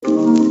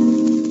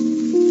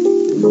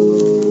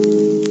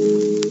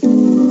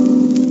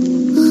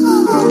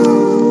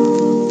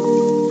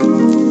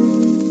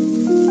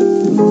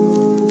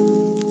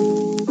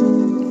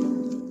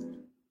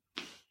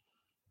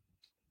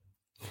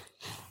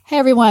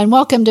everyone.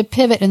 Welcome to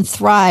Pivot and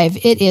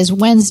Thrive. It is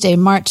Wednesday,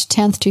 March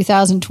 10th,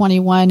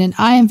 2021, and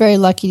I am very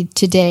lucky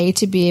today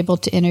to be able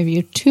to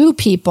interview two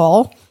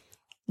people,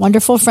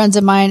 wonderful friends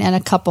of mine and a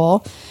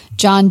couple,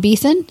 John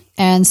Beathen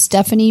and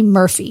Stephanie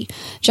Murphy.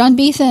 John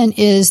Beathen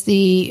is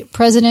the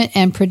president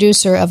and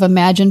producer of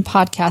Imagine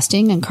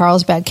Podcasting in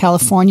Carlsbad,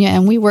 California,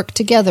 and we work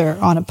together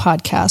on a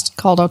podcast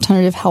called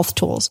Alternative Health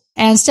Tools.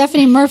 And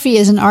Stephanie Murphy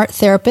is an art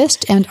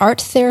therapist and art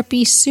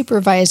therapy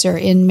supervisor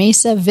in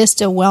Mesa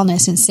Vista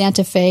Wellness in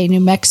Santa Fe,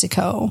 New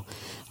Mexico.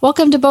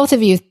 Welcome to both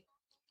of you.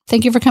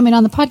 Thank you for coming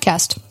on the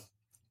podcast.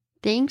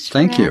 Thanks for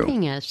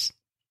having us.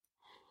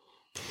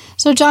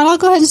 So, John, I'll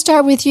go ahead and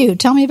start with you.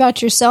 Tell me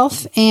about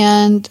yourself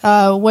and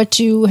what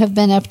you have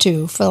been up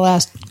to for the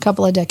last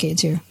couple of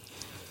decades here.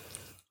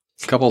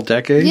 Couple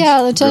decades?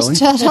 Yeah, tell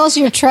us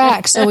your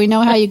track so we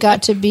know how you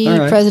got to be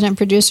president and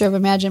producer of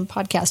Imagine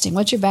Podcasting.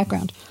 What's your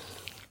background?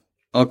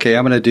 Okay,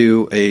 I'm going to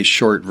do a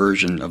short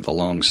version of the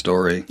long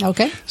story.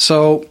 Okay.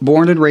 So,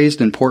 born and raised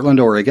in Portland,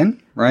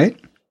 Oregon, right?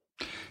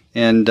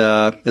 And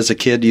as a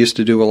kid, used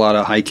to do a lot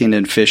of hiking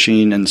and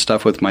fishing and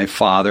stuff with my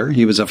father.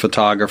 He was a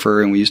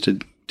photographer, and we used to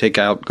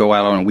go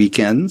out on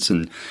weekends,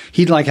 and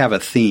he'd have a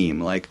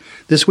theme. Like,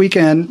 this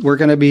weekend, we're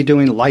going to be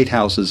doing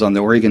lighthouses on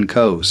the Oregon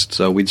coast.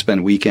 So we'd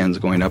spend weekends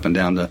going up and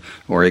down the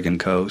Oregon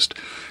coast.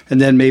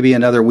 And then maybe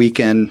another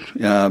weekend,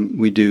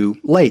 we do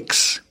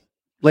lakes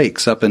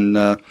up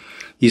in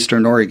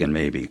Eastern Oregon,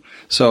 maybe.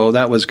 So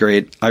that was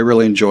great. I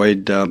really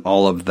enjoyed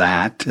all of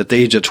that. At the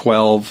age of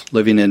 12,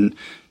 living in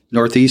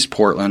Northeast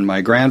Portland, my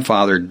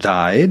grandfather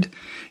died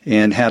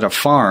and had a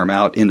farm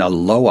out in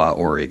Aloha,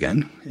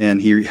 Oregon,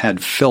 and he had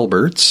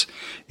filberts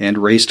and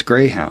raced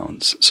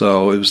greyhounds.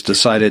 So it was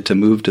decided to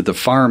move to the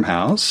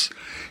farmhouse,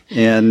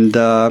 and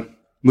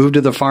moved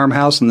to the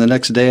farmhouse, and the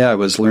next day I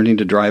was learning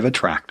to drive a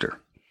tractor.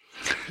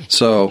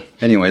 So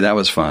anyway, that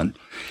was fun.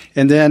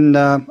 And then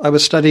I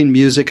was studying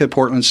music at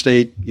Portland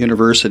State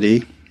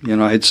University. You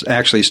know, I'd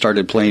actually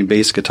started playing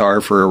bass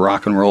guitar for a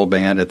rock and roll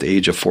band at the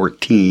age of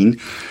 14,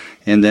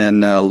 and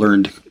then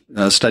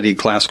studied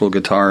classical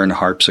guitar and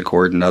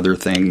harpsichord and other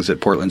things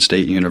at Portland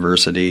State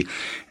University,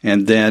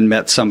 and then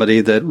met somebody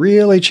that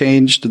really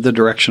changed the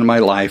direction of my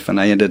life, and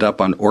I ended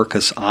up on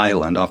Orcas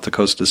Island off the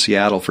coast of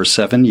Seattle for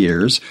 7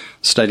 years,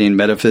 studying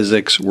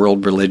metaphysics,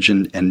 world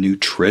religion, and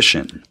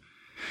nutrition.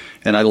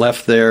 And I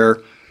left there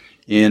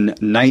in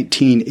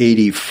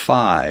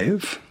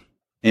 1985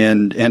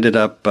 and ended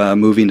up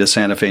moving to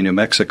Santa Fe, New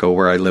Mexico,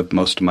 where I lived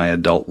most of my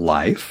adult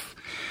life.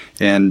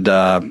 And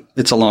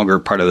it's a longer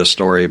part of the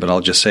story, but I'll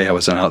just say I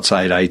was an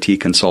outside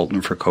IT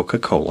consultant for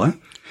Coca-Cola.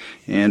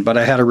 But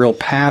I had a real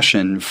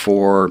passion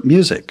for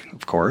music,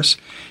 of course.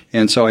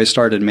 And so I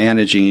started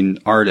managing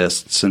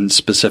artists, and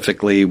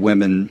specifically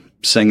women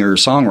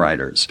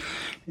singer-songwriters.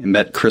 I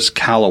met Chris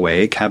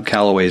Calloway, Cab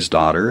Calloway's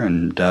daughter,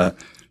 and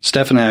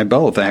Steph and I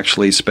both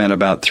actually spent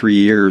about 3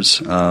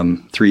 years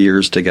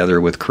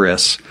together with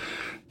Chris,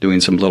 doing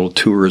some little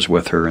tours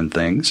with her and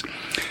things.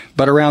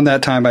 But around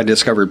that time, I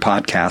discovered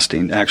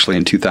podcasting, actually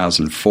in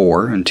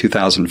 2004. In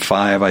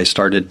 2005, I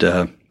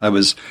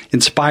was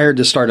inspired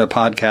to start a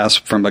podcast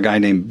from a guy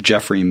named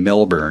Jeffrey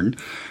Milburn,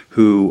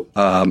 who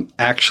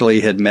actually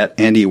had met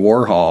Andy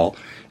Warhol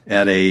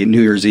at a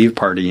New Year's Eve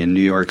party in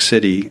New York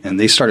City, and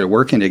they started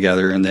working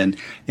together. And then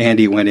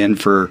Andy went in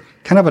for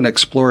kind of an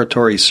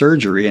exploratory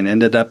surgery and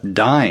ended up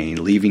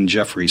dying, leaving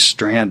Jeffrey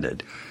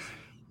stranded.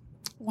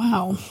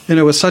 Wow. And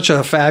it was such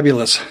a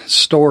fabulous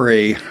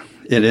story.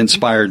 It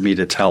inspired me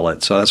to tell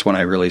it. So that's when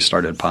I really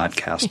started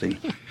podcasting.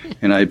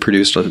 And I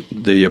produced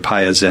the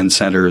Upaya Zen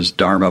Center's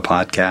Dharma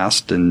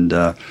podcast, and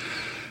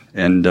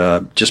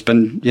just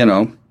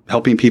been,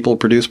 helping people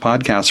produce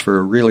podcasts for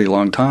a really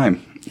long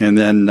time. And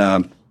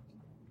then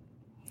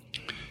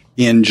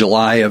in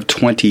July of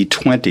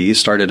 2020,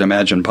 started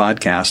Imagine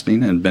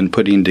Podcasting and been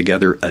putting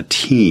together a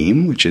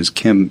team, which is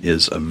Kim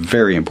is a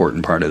very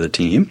important part of the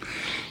team.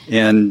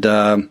 And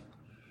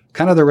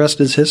kind of the rest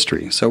is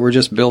history. So we're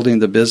just building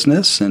the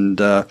business,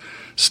 and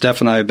Steph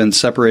and I have been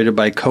separated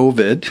by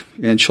COVID,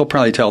 and she'll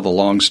probably tell the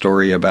long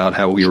story about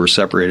how we were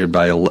separated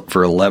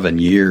for 11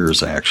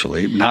 years,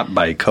 actually. Not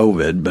by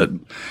COVID, but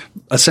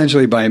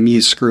essentially by me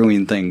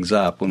screwing things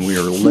up when we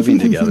were living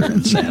together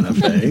in Santa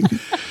Fe.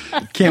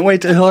 Can't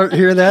wait to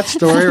hear that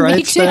story, right,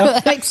 Me too.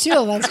 Steph? Makes two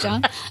of us,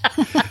 John.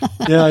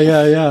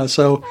 Yeah.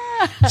 So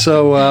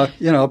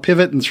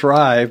pivot and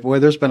thrive. Boy,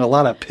 there's been a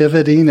lot of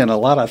pivoting and a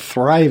lot of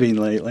thriving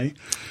lately.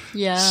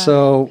 Yeah.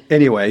 So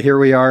anyway, here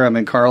we are. I'm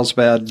in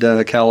Carlsbad,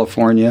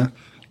 California,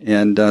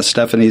 and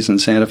Stephanie's in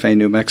Santa Fe,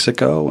 New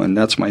Mexico, and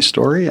that's my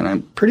story, and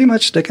I'm pretty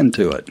much sticking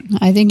to it.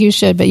 I think you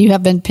should, but you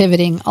have been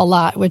pivoting a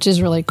lot, which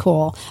is really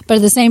cool. But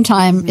at the same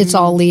time, it's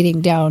all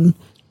leading down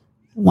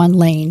one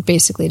lane,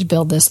 basically, to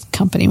build this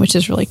company, which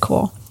is really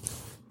cool.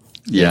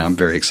 Yeah, I'm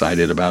very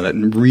excited about it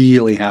and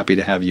really happy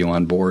to have you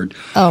on board.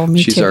 Oh,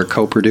 me too. She's our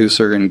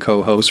co-producer and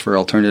co-host for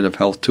Alternative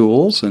Health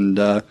Tools, and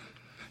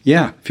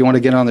if you want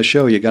to get on the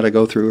show, you got to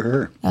go through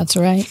her. That's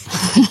right.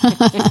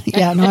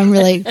 I'm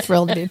really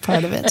thrilled to be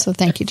part of it. So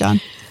thank you,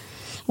 John.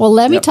 Well,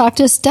 let me talk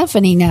to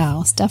Stephanie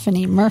now,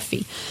 Stephanie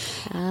Murphy.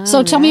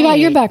 So tell me about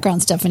your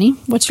background, Stephanie.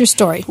 What's your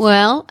story?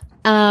 Well,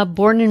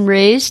 born and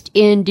raised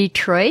in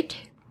Detroit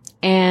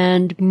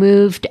and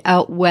moved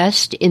out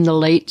west in the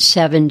late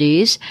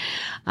 70s.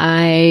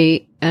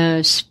 I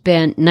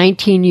spent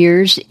 19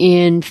 years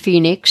in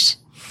Phoenix.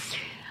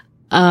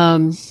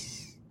 I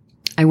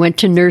went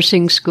to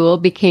nursing school,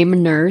 became a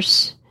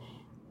nurse,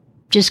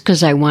 just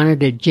because I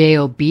wanted a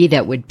job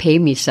that would pay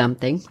me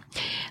something.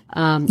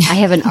 I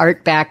have an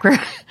art background.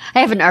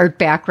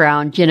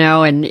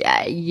 And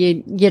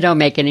you don't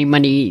make any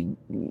money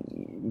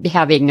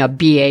having a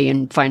BA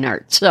in fine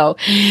art. So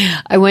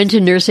I went to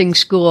nursing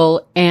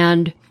school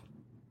and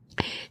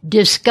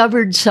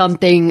discovered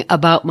something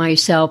about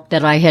myself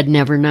that I had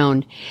never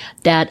known,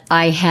 that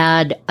I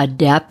had a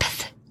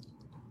depth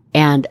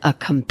and a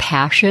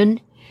compassion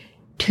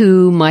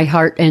to my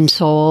heart and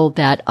soul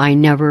that I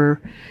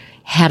never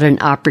had an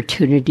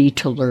opportunity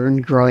to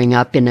learn growing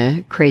up in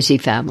a crazy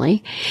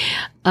family.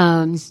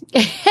 And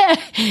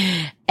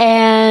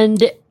when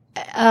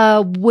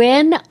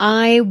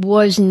I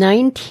was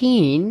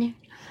 19,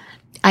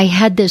 I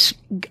had this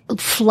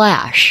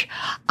flash.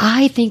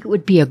 I think it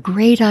would be a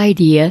great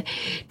idea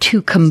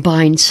to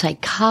combine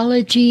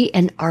psychology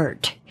and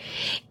art.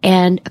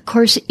 And of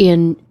course,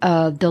 in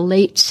the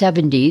late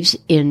 70s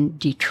in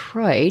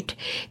Detroit,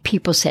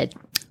 people said,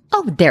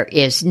 "Oh, there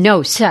is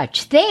no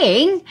such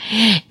thing."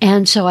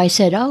 And so I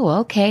said, "Oh,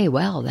 okay,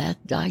 well,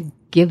 I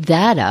give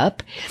that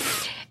up."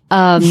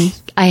 I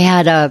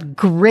had a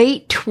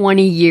great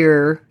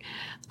 20-year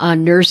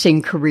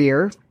nursing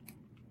career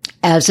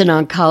as an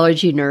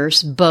oncology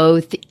nurse,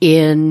 both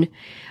in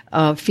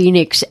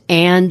Phoenix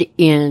and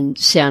in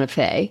Santa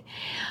Fe.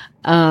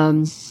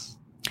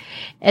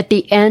 At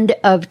the end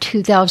of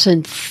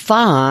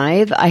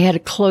 2005, I had a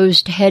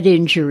closed head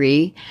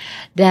injury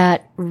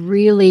that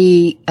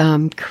really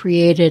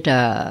created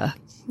I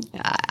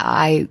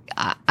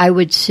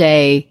would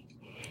say,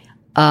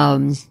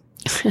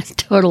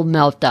 total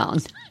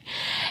meltdown.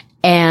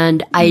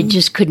 And I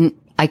just couldn't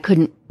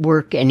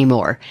work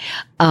anymore.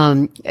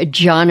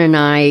 John and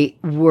I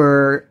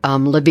were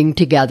living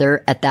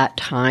together at that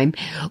time.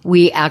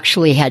 We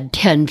actually had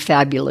 10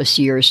 fabulous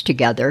years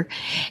together.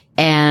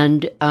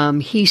 And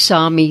he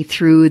saw me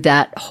through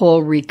that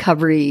whole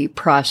recovery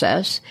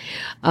process.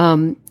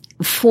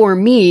 For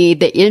me,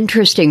 the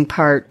interesting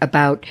part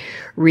about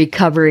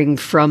recovering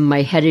from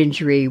my head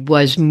injury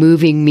was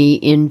moving me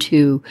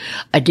into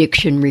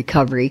addiction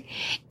recovery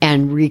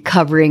and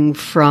recovering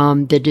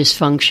from the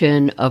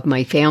dysfunction of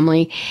my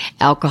family,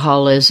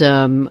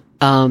 alcoholism,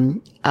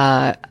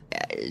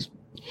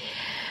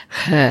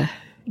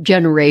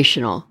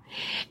 generational.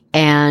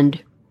 And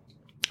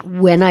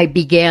when I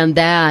began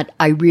that,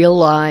 I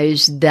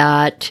realized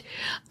that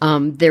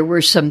there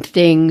were some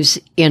things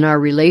in our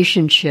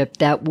relationship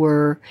that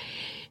were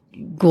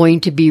going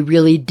to be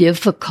really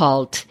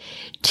difficult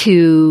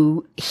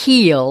to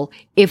heal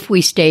if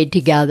we stayed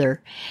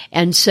together.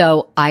 And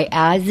so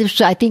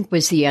this I think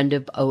was the end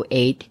of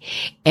 2008,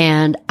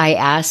 and I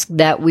asked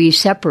that we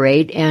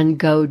separate and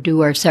go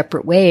do our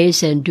separate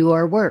ways and do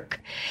our work.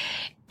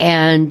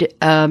 And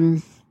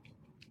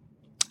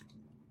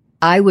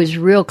I was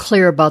real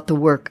clear about the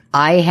work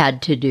I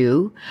had to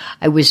do.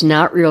 I was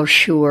not real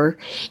sure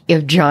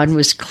if John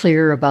was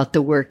clear about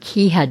the work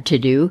he had to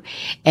do.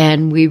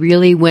 And we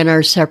really went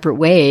our separate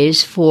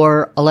ways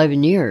for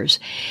 11 years.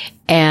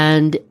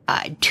 And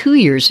 2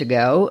 years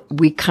ago,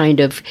 we kind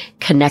of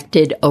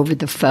connected over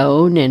the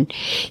phone, and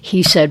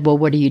he said, "Well,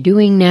 what are you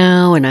doing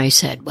now?" And I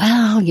said,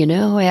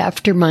 "Well,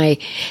 after my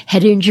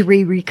head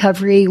injury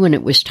recovery, when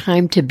it was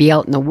time to be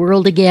out in the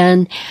world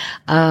again,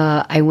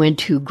 I went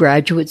to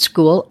graduate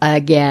school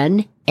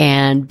again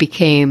and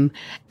became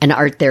an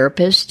art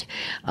therapist.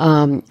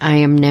 I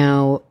am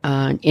now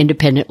an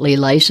independently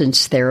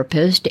licensed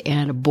therapist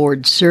and a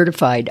board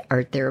certified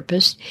art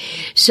therapist.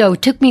 So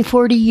it took me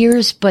 40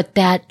 years, but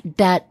that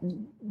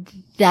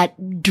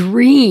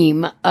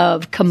dream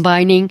of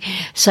combining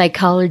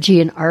psychology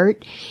and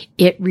art,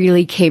 it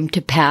really came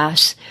to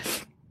pass.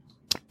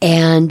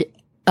 And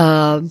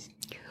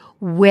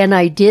when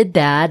I did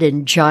that,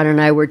 and John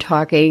and I were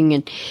talking,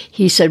 and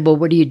he said, "Well,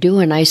 what are you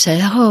doing?" I said,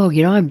 "Oh,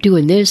 I'm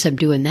doing this, I'm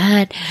doing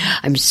that.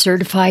 I'm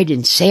certified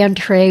in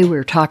Santray." We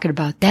were talking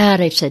about that.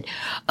 I said,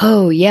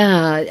 "Oh,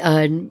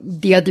 yeah,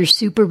 the other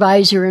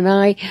supervisor and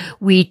I,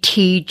 we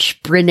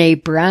teach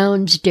Brené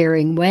Brown's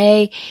Daring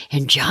Way."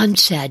 And John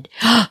said,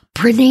 "Oh,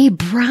 Brené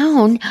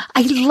Brown,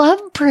 I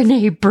love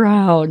Brené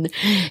Brown."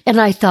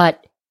 And I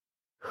thought,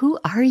 who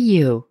are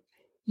you?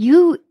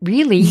 You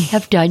really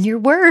have done your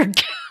work.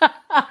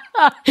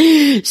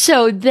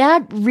 So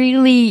that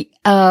really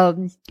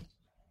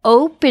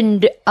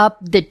opened up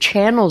the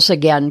channels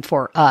again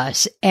for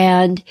us.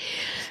 And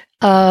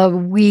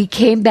we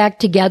came back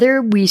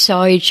together. We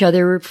saw each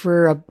other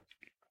for a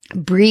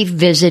brief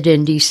visit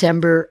in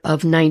December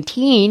of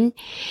 19.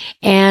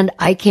 And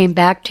I came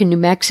back to New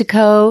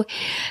Mexico,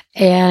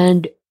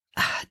 and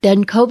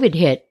then COVID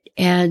hit.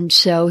 And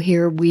so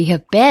here we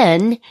have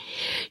been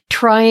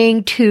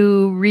trying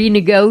to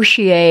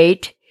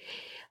renegotiate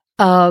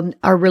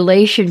our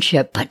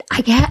relationship. But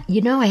I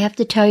have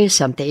to tell you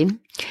something.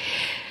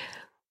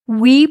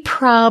 We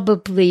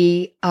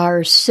probably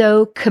are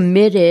so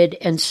committed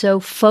and so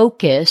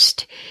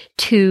focused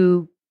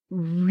to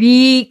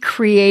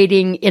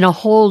recreating in a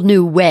whole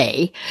new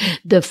way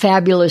the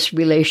fabulous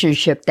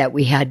relationship that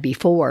we had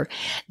before,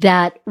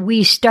 that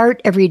we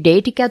start every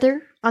day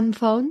together on the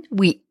phone.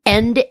 We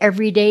end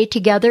every day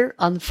together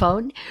on the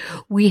phone.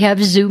 We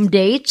have Zoom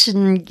dates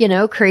and,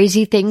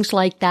 crazy things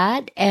like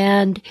that.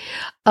 And,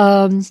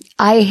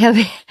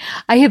 I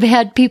have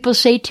had people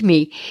say to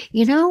me,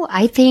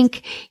 I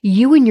think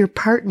you and your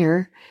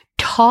partner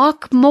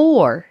talk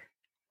more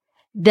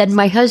than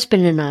my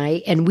husband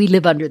and we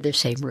live under the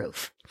same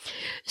roof.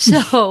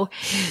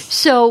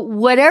 So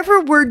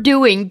whatever we're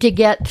doing to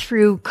get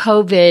through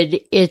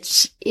COVID,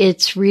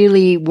 it's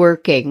really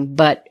working,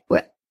 but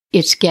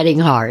it's getting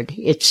hard.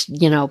 It's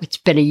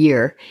been a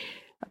year,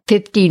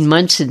 15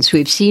 months since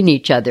we've seen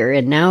each other,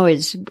 and now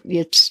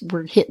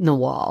we're hitting the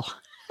wall.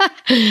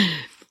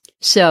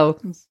 So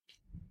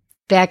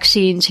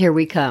vaccines, here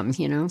we come,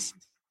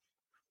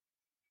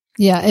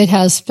 Yeah, it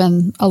has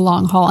been a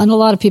long haul. And a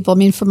lot of people,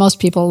 for most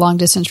people, a long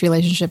distance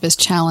relationship is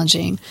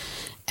challenging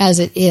as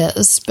it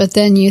is. But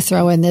then you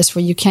throw in this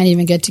where you can't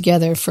even get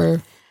together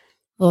for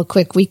little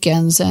quick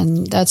weekends,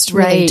 and that's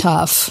really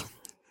tough.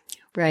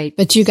 Right.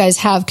 But you guys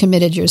have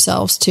committed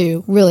yourselves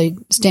to really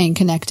staying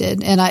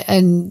connected.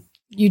 And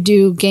you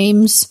do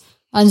games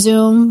on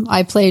Zoom.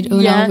 I played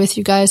Uno with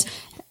you guys.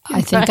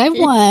 I think I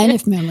won,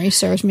 if memory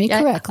serves me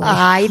correctly.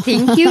 I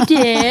think you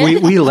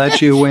did. We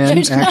let you win,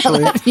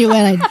 actually. You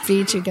win, I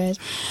beat you guys.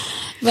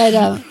 But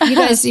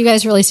you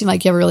guys really seem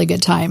like you have a really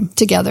good time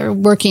together,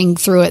 working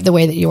through it the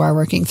way that you are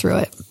working through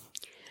it.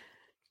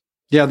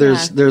 Yeah,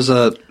 there's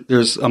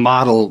a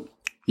model.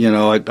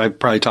 I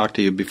probably talked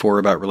to you before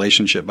about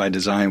Relationship by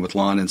Design with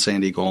Lon and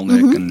Sandy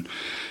Golnick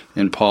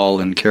and Paul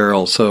and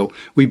Carol. So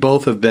we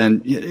both have been,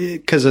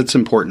 because it's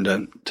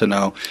important to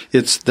know,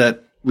 it's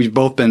that we've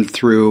both been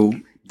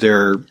through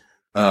their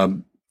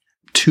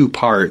two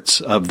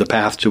parts of the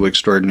path to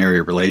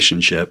extraordinary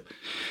relationship.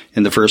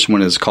 And the first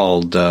one is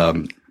called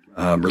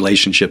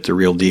Relationship, the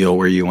Real Deal,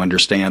 where you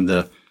understand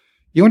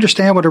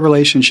what a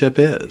relationship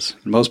is.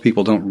 Most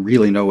people don't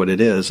really know what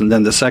it is. And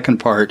then the second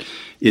part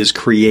is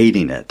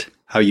creating it,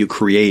 how you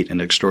create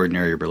an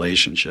extraordinary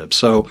relationship.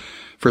 So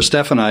for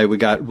Steph and I, we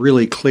got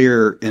really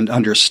clear and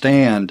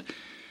understand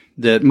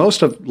that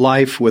most of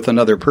life with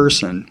another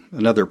person,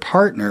 another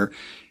partner,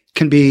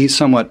 can be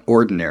somewhat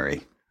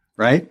ordinary,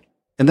 right?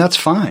 And that's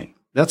fine.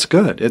 That's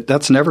good.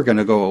 That's never going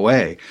to go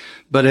away.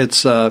 But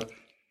it's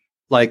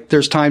like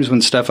there's times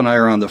when Steph and I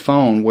are on the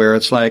phone where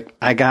it's like,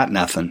 I got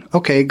nothing.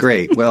 Okay,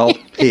 great. Well,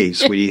 hey,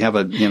 sweetie, have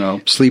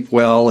sleep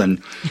well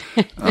and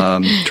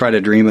try to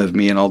dream of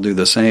me and I'll do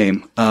the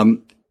same.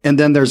 And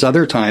then there's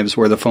other times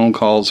where the phone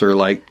calls are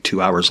like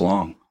 2 hours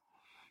long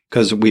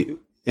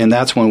and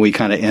that's when we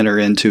kind of enter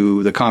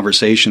into the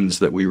conversations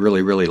that we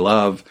really, really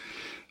love.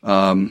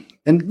 And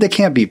they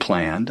can't be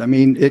planned.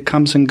 It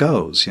comes and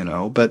goes,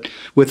 but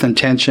with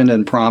intention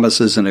and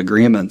promises and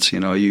agreements,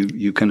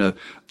 you can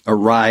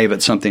arrive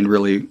at something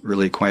really,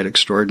 really quite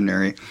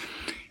extraordinary.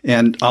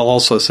 And I'll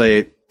also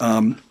say,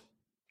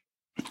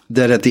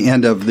 that at the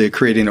end of the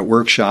Creating It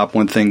workshop,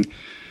 one thing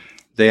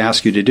they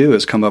ask you to do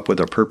is come up with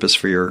a purpose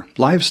for your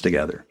lives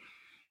together.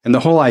 And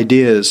the whole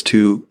idea is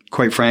to,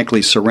 quite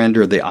frankly,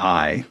 surrender the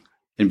I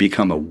and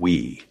become a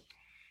we.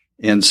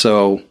 And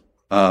so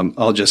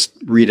I'll just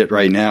read it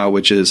right now,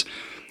 which is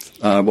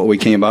what we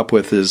came up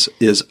with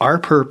is our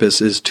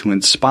purpose is to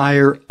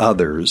inspire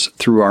others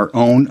through our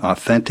own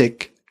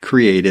authentic,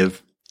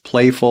 creative,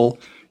 playful,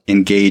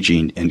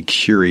 engaging, and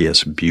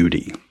curious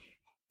beauty.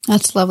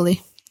 That's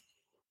lovely.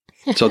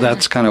 So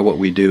that's kind of what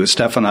we do.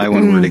 Steph and I,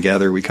 when we're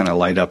together, we kind of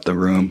light up the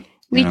room.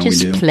 We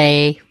just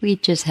play. We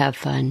just have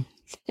fun.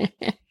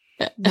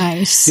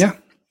 Nice. Yeah.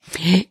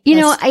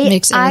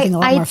 Makes everything a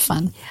lot more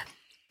fun.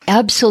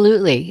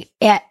 Absolutely.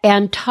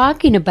 And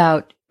talking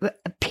about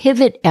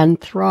pivot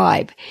and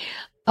thrive,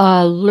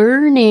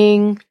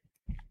 learning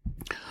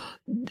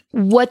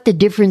what the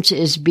difference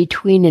is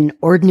between an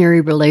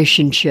ordinary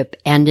relationship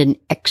and an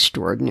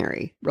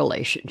extraordinary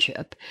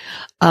relationship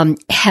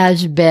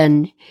has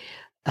been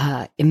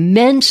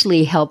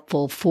immensely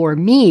helpful for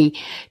me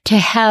to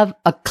have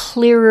a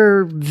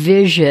clearer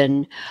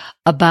vision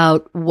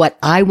about what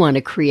I want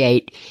to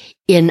create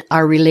in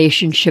our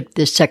relationship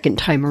this second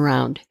time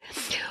around.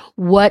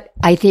 What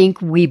I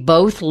think we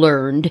both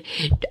learned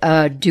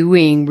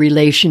doing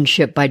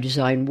Relationship by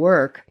Design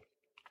work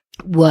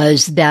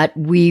was that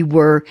we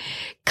were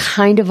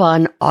kind of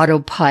on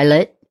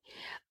autopilot,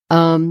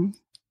 kind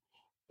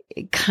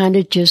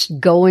of just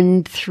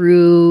going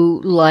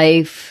through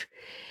life,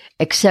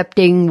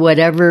 accepting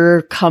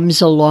whatever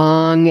comes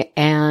along,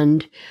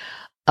 and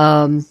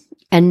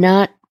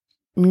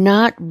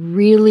not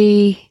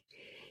really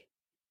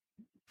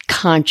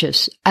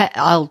conscious.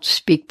 I'll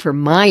speak for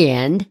my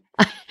end.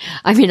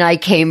 I mean, I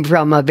came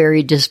from a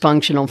very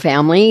dysfunctional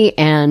family,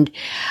 and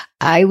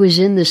I was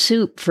in the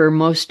soup for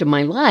most of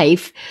my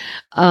life,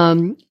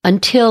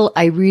 until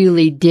I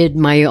really did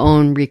my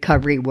own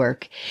recovery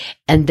work.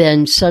 And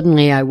then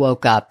suddenly I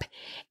woke up.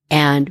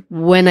 And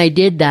when I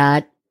did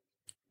that,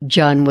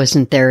 John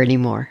wasn't there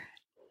anymore.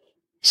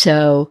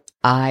 So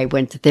I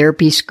went to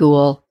therapy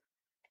school.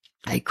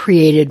 I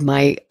created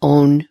my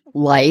own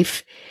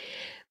life.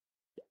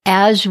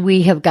 As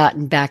we have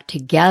gotten back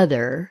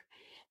together,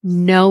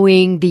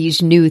 knowing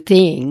these new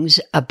things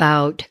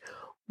about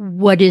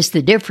what is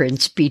the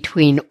difference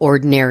between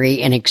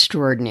ordinary and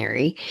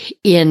extraordinary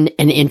in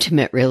an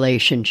intimate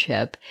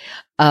relationship,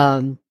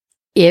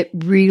 it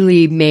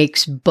really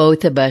makes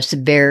both of us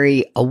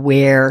very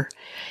aware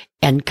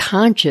and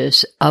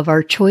conscious of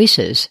our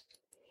choices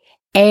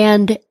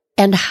and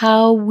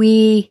how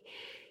we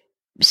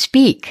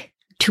speak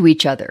to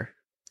each other,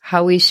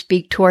 how we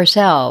speak to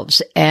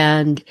ourselves,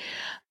 and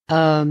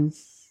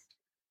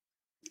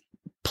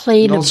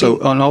playing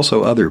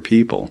also other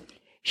people.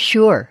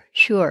 Sure.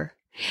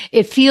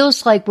 It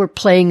feels like we're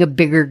playing a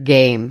bigger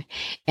game,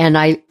 and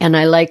I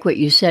like what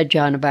you said,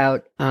 John,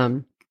 about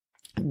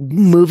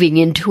moving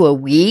into a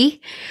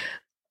we.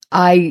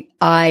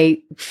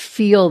 I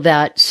feel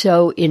that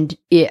so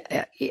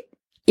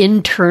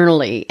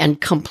internally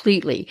and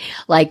completely.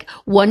 Like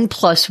 1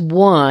 +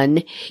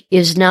 1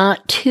 is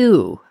not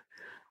 2.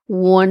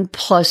 1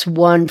 +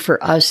 1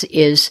 for us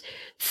is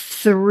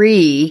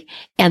 3,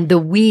 and the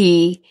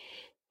we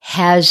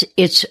has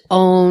its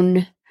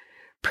own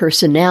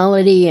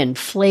personality and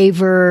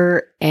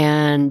flavor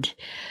and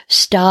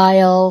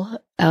style,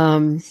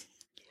 and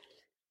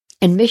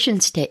mission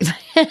statement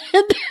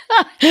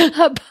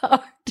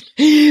about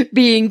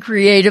being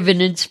creative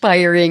and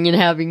inspiring and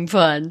having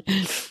fun.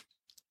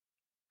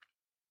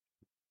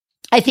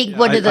 I think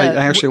I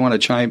actually want to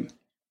chime.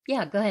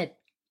 Yeah, go ahead.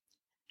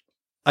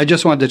 I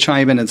just wanted to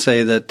chime in and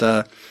say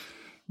that,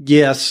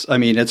 yes, I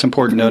mean, it's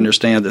important to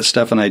understand that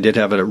Steph and I did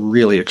have a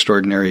really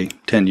extraordinary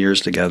 10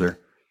 years together.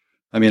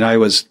 I mean, I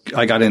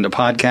got into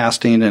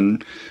podcasting,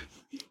 and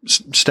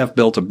Steph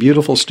built a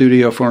beautiful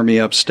studio for me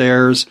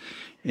upstairs.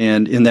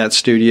 And in that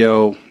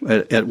studio,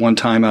 at one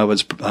time, I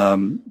was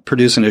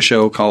producing a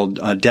show called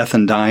Death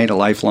and Dying, a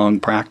lifelong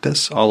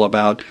practice, all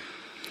about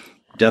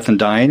death and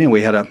dying. And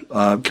we had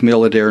a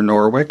Camilla Dare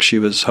Norwick. She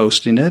was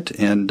hosting it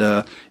and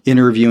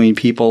interviewing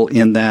people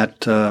in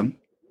that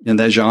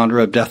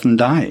genre of death and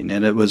dying.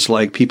 And it was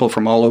like people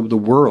from all over the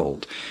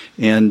world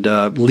and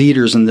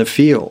leaders in the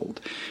field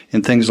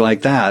and things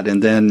like that.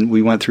 And then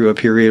we went through a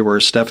period where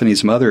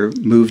Stephanie's mother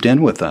moved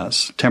in with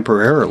us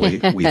temporarily,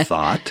 we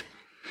thought.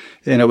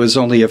 And it was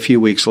only a few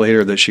weeks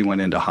later that she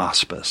went into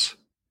hospice.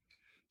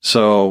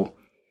 So,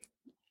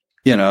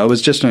 it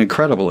was just an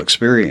incredible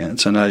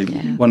experience.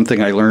 And one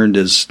thing I learned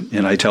is,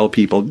 and I tell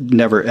people,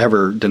 never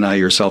ever deny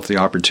yourself the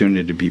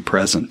opportunity to be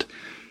present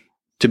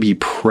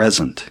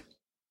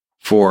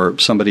for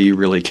somebody you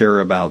really care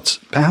about's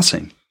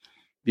passing,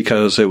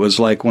 because it was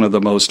like one of the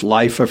most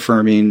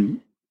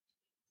life-affirming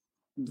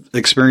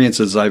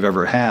experiences I've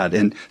ever had.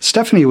 And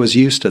Stephanie was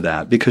used to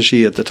that because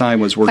she at the time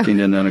was working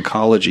in an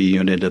oncology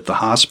unit at the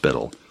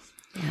hospital.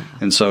 Yeah.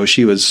 And so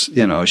she was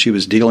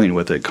dealing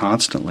with it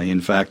constantly. In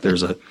fact,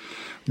 there's a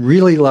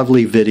really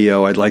lovely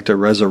video I'd like to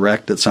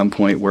resurrect at some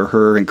point where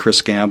her and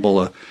Chris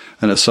Gamble,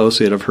 an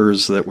associate of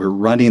hers that were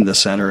running the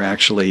center,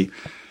 actually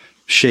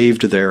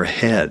shaved their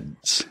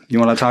heads. You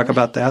want to talk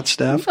about that,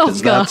 Steph?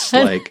 Because that's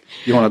like,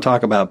 you want to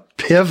talk about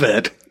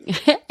pivot.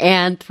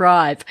 And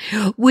thrive.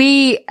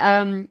 We,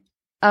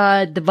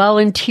 the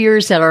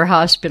volunteers at our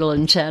hospital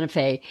in Santa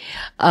Fe,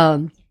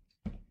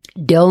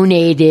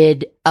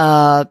 donated,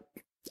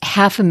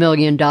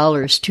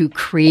 $500,000 to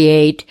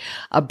create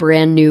a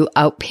brand new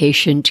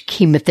outpatient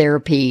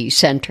chemotherapy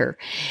center.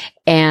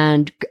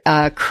 And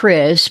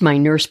Chris, my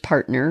nurse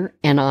partner,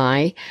 and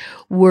I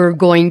were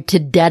going to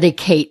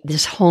dedicate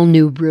this whole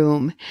new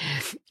room.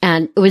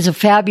 And it was a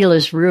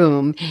fabulous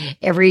room.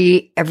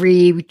 Every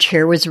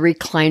chair was a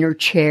recliner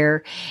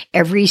chair.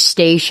 Every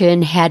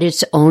station had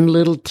its own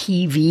little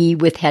TV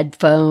with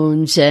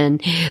headphones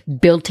and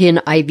built-in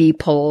IV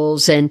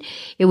poles. And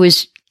it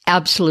was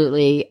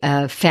absolutely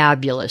a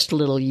fabulous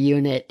little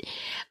unit.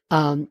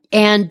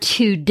 And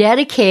to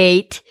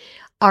dedicate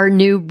our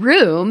new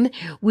room,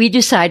 we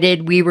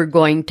decided we were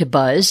going to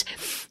Buzz,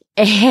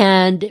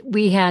 and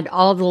we had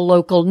all the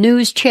local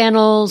news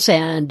channels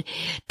and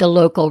the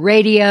local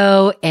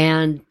radio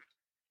and,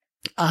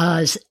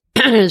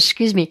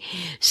 excuse me,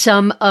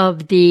 some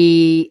of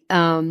the,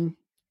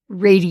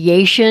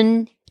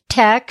 radiation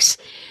techs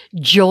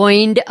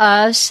joined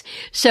us.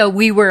 So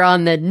we were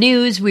on the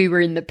news, we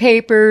were in the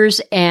papers,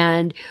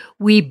 and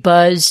we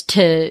buzzed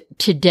to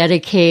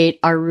dedicate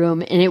our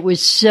room. And it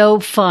was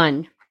so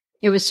fun.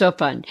 It was so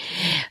fun.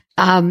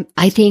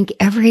 I think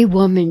every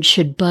woman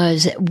should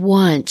buzz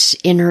once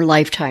in her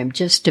lifetime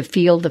just to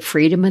feel the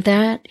freedom of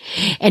that.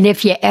 And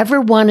if you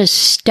ever want to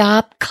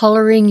stop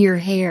coloring your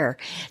hair,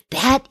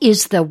 that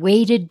is the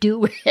way to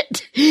do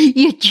it.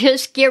 You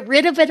just get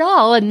rid of it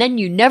all and then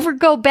you never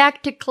go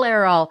back to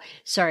Clairol.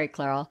 Sorry,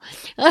 Clairol.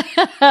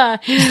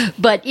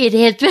 But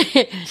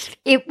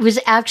it was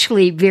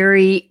actually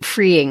very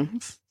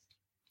freeing.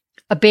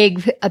 A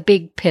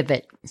big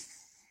pivot.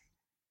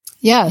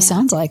 Yeah,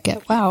 sounds like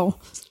it. Wow.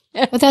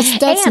 But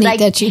that's neat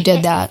that you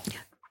did that.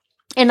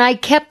 And I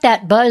kept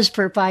that buzz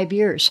for 5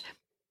 years.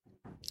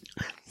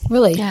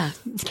 Really? Yeah.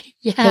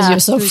 Because you're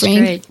so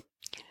freeing? Great.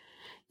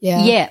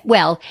 Yeah. Yeah.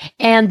 Well,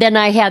 and then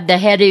I had the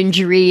head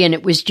injury and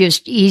it was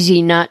just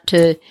easy not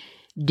to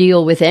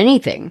deal with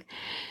anything.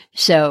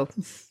 So,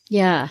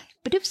 yeah.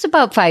 But it was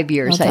about 5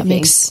 years, I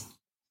think.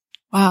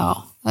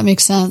 Wow. That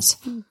makes sense.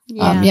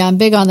 Yeah. I'm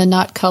big on the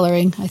not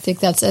coloring. I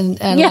think that's, and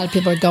a lot of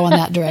people are going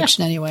that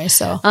direction anyway.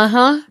 So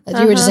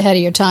you were just ahead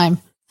of your time.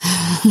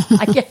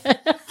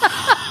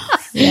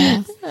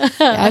 Yeah.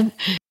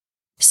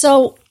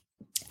 So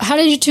how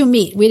did you two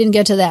meet? We didn't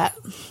get to that.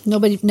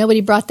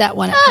 Nobody brought that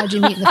one up. How did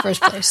you meet in the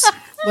first place?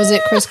 Was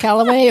it Chris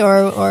Calloway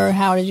or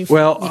how did you?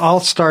 Well, I'll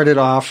start it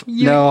off.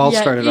 I'll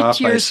start it off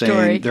by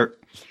saying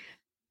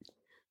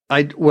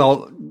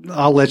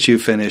I'll let you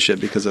finish it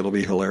because it'll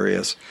be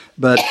hilarious.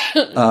 But,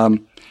 I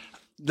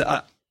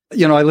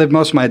lived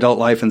most of my adult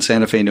life in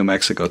Santa Fe, New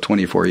Mexico,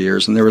 24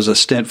 years. And there was a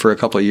stint for a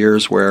couple of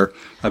years where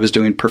I was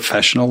doing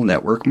professional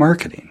network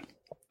marketing.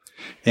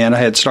 And I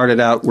had started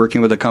out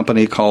working with a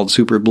company called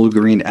Super Blue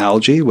Green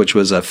Algae, which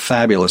was a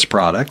fabulous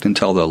product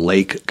until the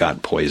lake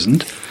got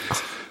poisoned.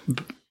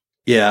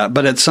 Yeah.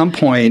 But at some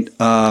point,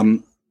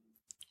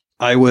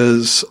 I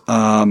was,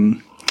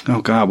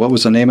 what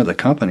was the name of the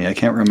company? I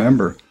can't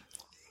remember.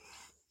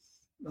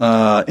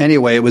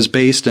 Anyway, it was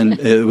based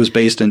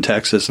in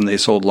Texas and they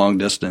sold long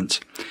distance.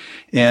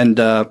 And,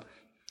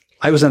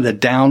 I was on the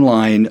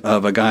downline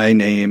of a guy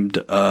named,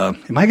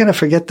 am I going to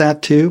forget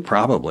that too?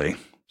 Probably.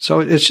 So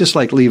it's just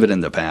like leave it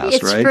in the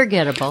past, right? It's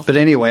forgettable. But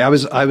anyway, I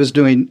was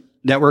doing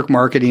network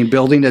marketing,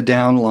 building a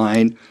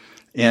downline,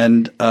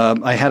 and,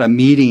 I had a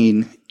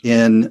meeting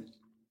in,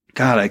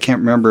 I can't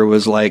remember. It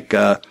was like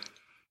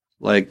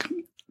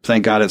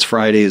Thank God It's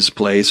Friday's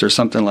place or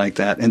something like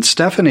that. And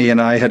Stephanie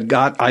and I had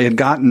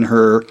gotten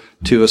her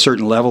to a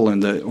certain level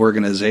in the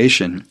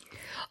organization.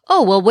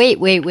 Oh, well,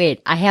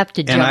 wait. I have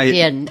to jump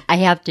in. I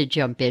have to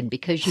jump in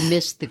because you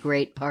missed the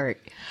great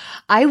part.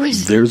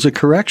 There's a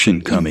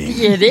correction coming.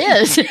 It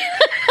is.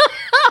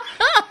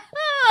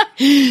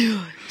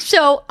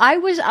 So I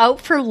was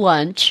out for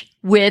lunch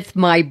with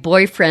my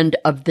boyfriend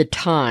of the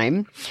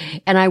time,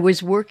 and I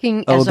was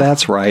working as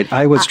that's right.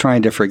 I was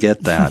trying to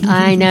forget that.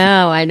 I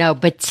know.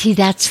 But see,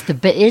 it's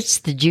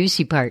the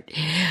juicy part.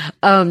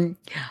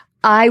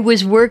 I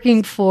was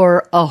working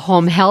for a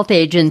home health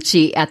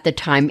agency at the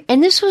time,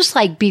 and this was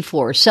like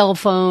before cell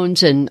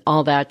phones and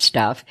all that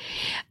stuff.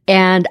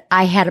 And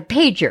I had a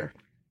pager.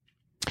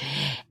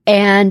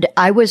 And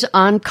I was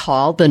on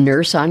call, the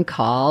nurse on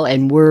call,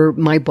 and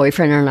my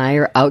boyfriend and I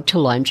are out to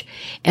lunch,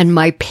 and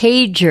my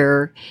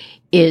pager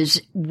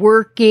is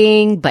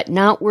working, but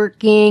not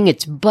working.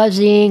 It's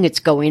buzzing.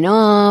 It's going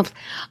off.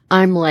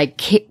 I'm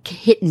like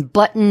hitting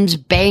buttons,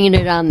 banging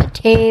it on the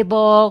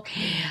table.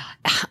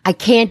 I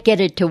can't get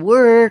it to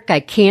work.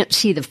 I can't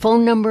see the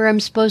phone number I'm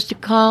supposed to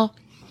call.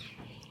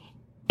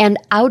 And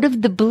out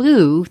of the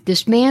blue,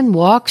 this man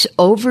walks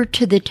over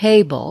to the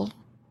table.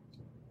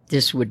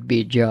 This would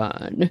be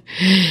John.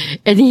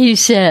 And he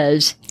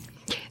says,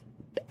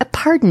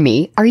 "Pardon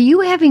me, are you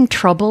having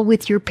trouble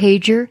with your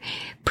pager?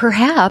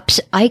 Perhaps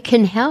I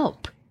can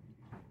help."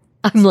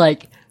 I'm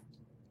like,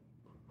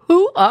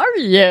 "Who are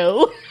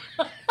you?"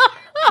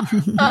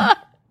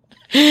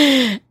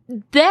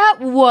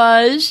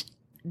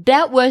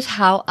 That was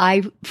how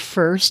I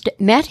first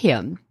met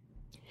him.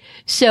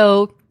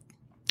 So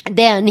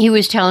then he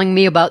was telling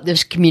me about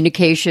this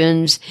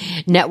communications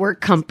network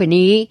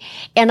company,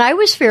 and I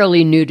was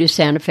fairly new to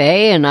Santa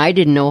Fe, and I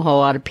didn't know a whole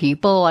lot of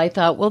people. I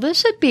thought, well,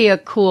 this would be a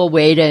cool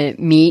way to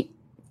meet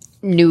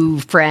new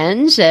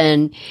friends,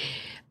 and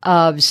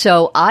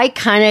so I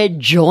kind of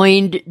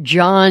joined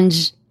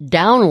John's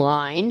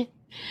downline,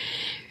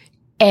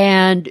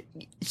 and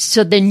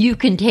so then you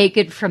can take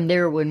it from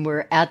there when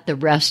we're at the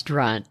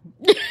restaurant.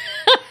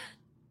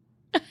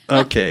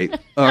 Okay.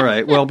 All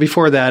right. Well,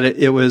 before that,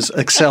 it was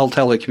Excel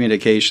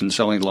Telecommunications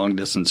selling long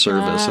distance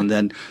service. And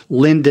then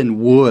Lyndon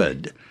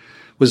Wood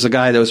was the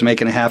guy that was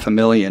making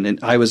 $500,000, and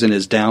I was in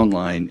his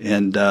downline.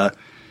 And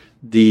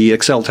the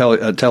Excel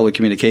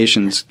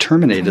Telecommunications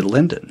terminated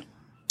Lyndon.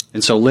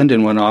 And so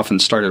Lyndon went off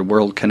and started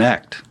World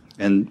Connect.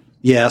 And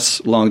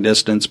yes, long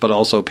distance, but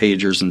also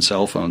pagers and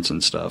cell phones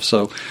and stuff.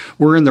 So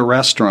we're in the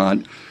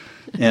restaurant.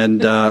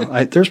 And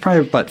there's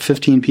probably about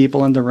 15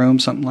 people in the room,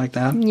 something like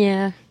that.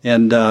 Yeah.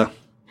 And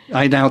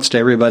I announced to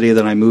everybody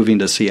that I'm moving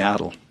to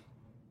Seattle.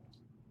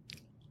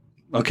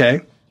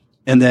 Okay?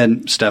 And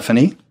then,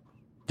 Stephanie,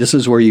 this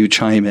is where you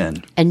chime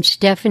in. And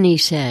Stephanie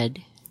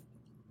said,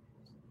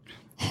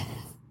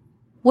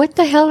 what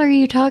the hell are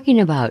you talking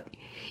about?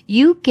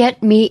 You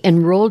get me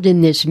enrolled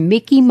in this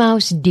Mickey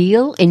Mouse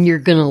deal and you're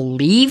going to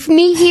leave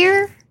me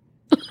here?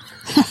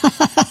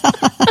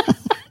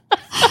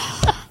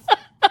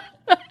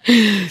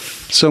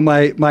 So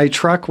my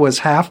truck was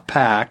half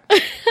packed.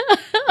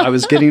 I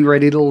was getting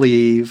ready to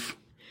leave.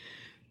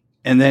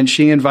 And then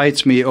she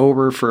invites me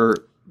over for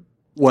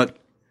what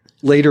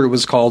later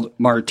was called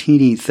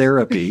martini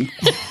therapy.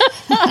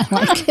 I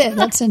like it.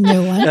 That's a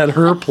new one. At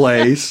her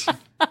place.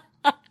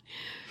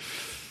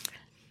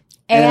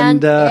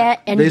 And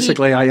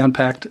basically I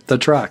unpacked the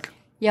truck.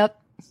 Yep.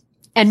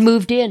 And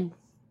moved in.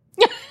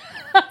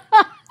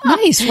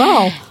 Nice.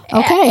 Wow.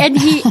 Okay. And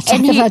he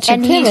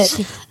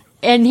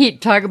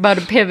talk about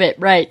a pivot,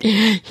 right?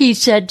 He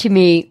said to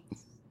me,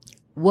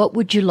 "What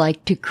would you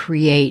like to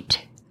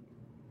create?"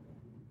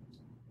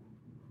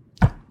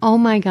 Oh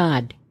my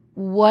God.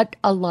 What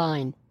a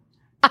line.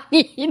 I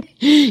mean,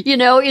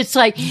 it's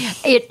like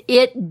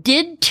it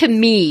did to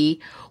me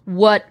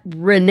what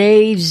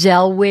Renee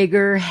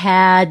Zellweger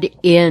had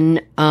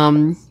in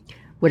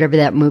whatever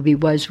that movie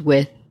was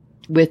with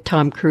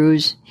Tom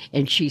Cruise,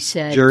 and she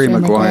said Jerry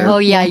Maguire. Oh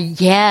yeah,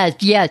 yes.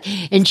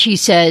 And she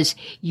says,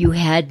 "You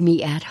had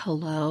me at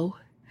hello."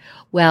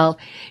 Well,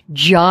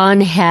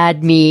 John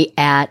had me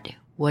at,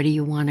 "What do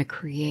you want to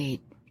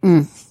create?"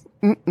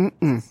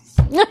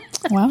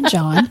 Wow,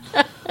 John.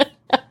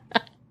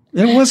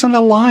 It wasn't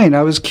a line.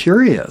 I was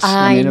curious.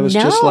 I mean, it was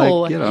just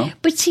like,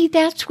 But see,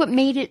 that's what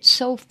made it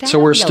so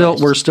fabulous. So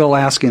we're still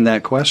asking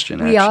that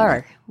question,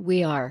 actually.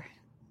 We are.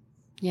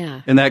 Yeah.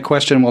 And that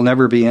question will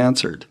never be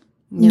answered.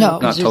 No.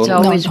 Not totally. It's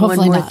always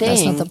hopefully one more not. thing.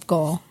 That's not the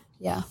goal.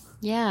 Yeah.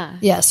 Yeah.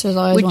 Yes, there's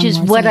always Which one is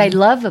more what thing. I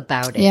love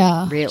about it.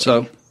 Yeah. Really.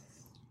 So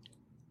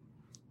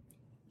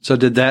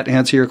did that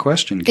answer your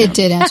question, Kim? It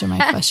did answer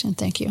my question.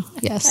 Thank you.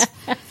 Yes.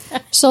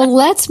 So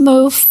let's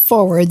move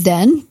forward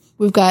then.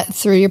 We've got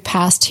through your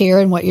past here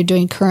and what you're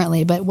doing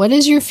currently, but what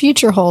does your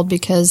future hold?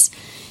 Because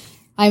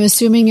I'm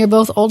assuming you're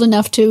both old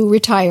enough to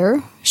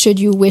retire, should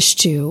you wish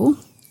to.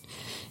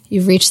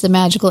 You've reached the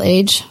magical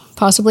age,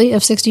 possibly,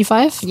 of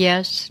 65?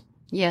 Yes.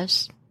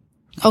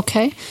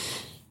 Okay.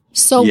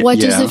 So what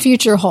does the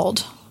future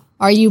hold?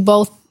 Are you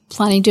both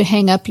planning to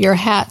hang up your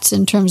hats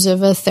in terms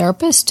of a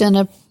therapist and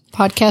a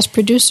podcast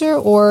producer,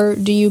 or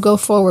do you go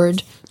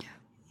forward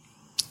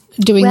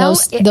doing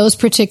those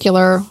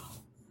particular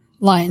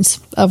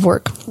lines of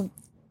work?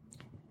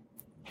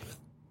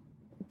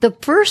 The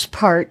first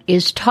part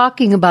is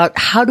talking about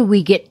how do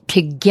we get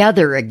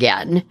together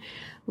again?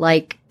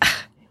 Like,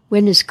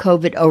 when is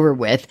COVID over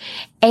with?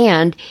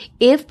 And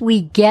if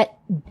we get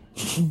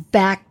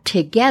back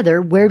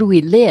together, where do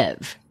we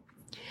live?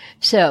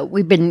 So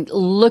we've been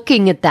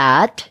looking at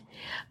that.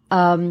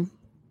 And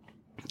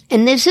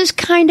this is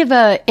kind of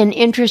an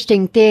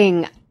interesting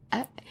thing.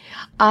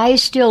 I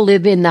still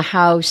live in the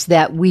house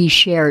that we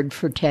shared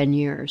for 10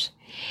 years.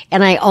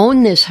 And I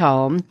own this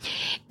home.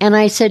 And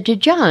I said to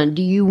John,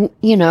 it's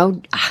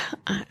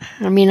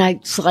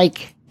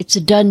like, it's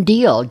a done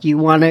deal. Do you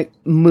want to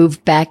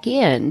move back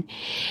in?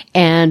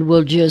 And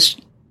we'll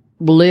just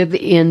live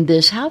in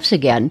this house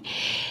again.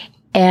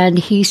 And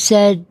he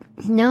said,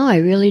 no, I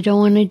really don't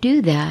want to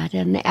do that.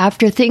 And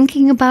after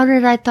thinking about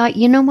it, I thought,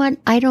 you know what?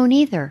 I don't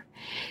either.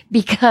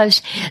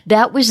 Because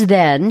that was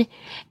then.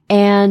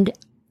 And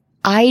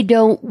I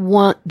don't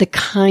want the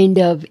kind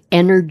of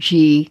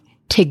energy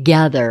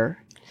together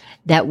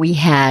that we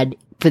had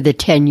for the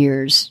 10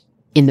 years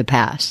in the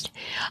past.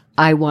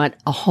 I want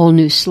a whole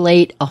new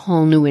slate, a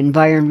whole new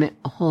environment,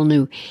 a whole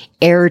new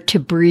air to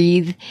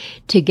breathe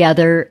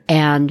together.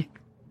 And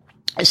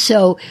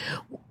so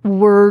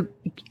we're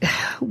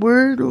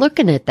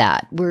looking at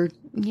that. We're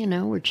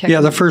checking.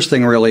 Yeah, the first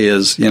thing really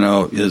is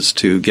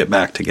to get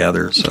back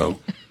together. So,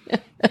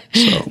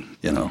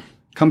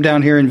 come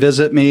down here and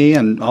visit me,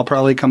 and I'll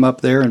probably come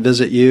up there and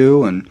visit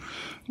you, and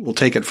we'll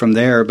take it from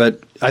there.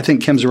 But I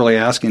think Kim's really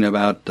asking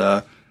about,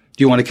 do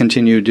you want to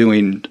continue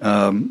doing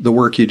the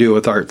work you do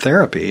with art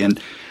therapy,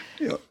 and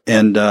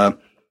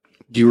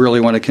do you really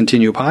want to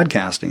continue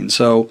podcasting?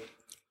 So,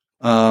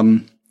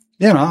 I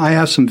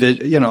have some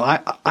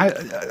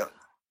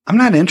I'm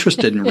not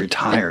interested in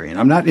retiring.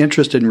 I'm not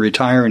interested in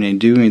retiring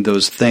and doing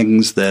those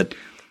things that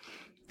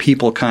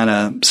people kind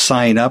of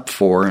sign up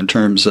for in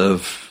terms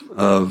of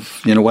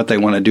what they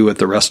want to do with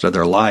the rest of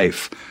their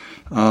life.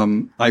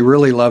 I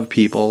really love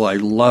people. I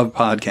love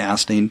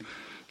podcasting.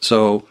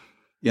 So,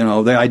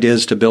 the idea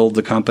is to build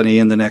the company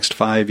in the next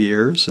 5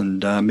 years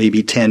and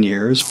maybe 10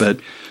 years, but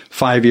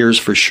 5 years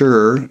for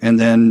sure, and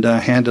then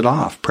hand it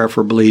off,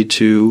 preferably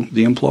to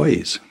the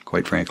employees,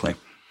 quite frankly.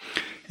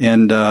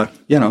 And,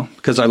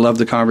 because I love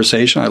the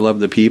conversation, I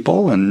love the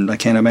people, and I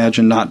can't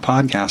imagine not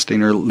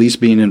podcasting or at least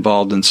being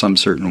involved in some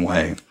certain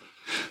way.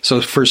 So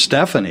for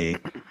Stephanie,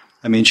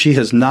 I mean, she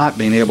has not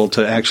been able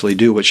to actually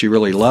do what she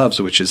really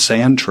loves, which is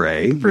sand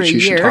tray, which you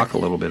should talk a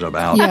little bit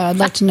about. Yeah, I'd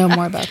like to know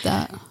more about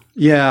that.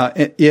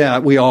 Yeah,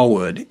 we all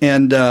would.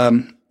 And,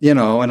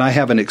 and I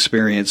haven't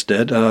experienced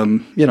it.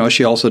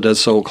 She also does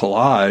soul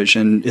collage,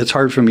 and it's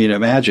hard for me to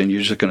imagine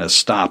you're just going to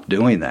stop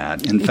doing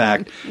that. In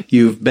fact,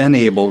 you've been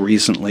able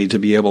recently to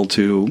be able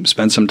to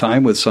spend some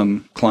time with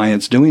some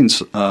clients doing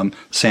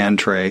sand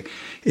tray.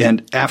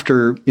 And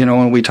after,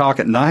 when we talk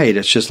at night,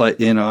 it's just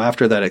like,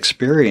 after that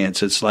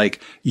experience, it's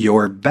like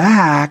you're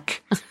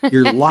back.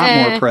 You're a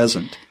lot more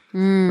present.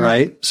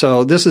 Right?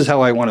 So this is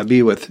how I want to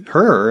be with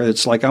her.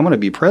 It's like I want to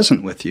be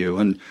present with you.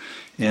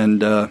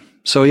 And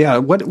so yeah,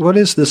 what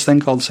is this thing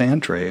called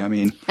sand tray? I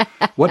mean,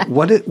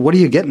 what are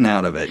you getting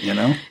out of it,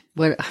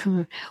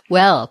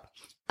 Well,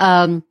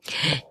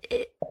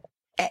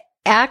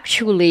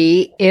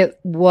 actually it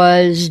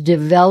was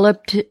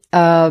developed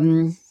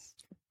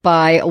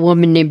by a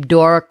woman named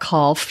Dora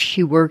Kalf.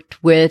 She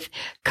worked with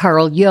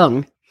Carl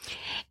Jung,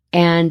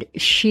 and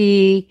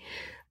she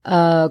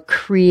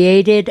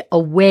created a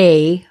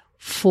way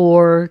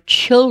for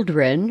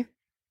children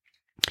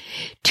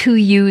to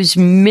use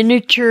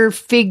miniature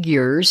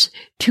figures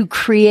to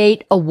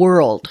create a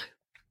world.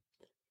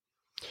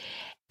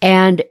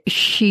 And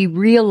she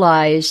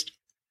realized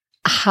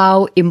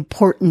how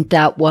important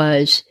that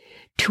was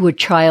to a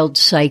child's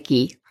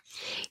psyche.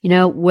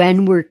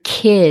 When we're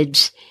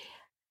kids,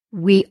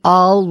 we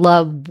all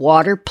love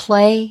water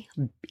play,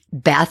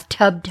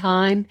 bathtub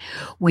time.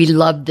 We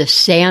love the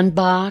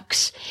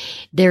sandbox.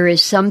 There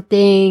is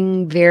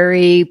something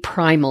very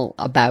primal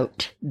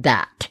about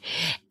that.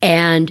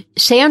 And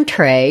sand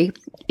tray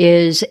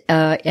is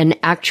an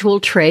actual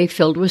tray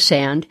filled with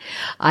sand.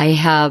 I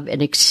have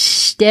an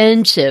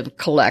extensive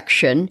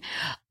collection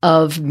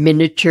of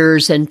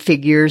miniatures and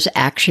figures,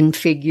 action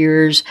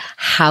figures,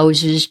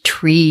 houses,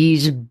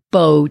 trees,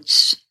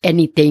 boats,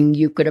 anything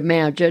you could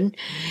imagine.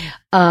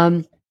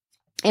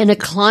 And a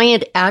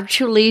client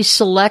actually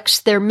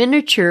selects their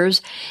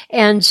miniatures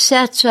and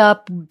sets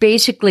up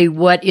basically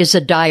what is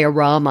a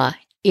diorama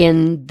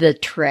in the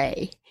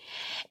tray.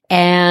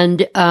 And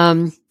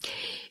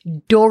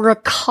Dora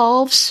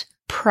Kalf's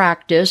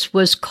practice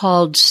was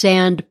called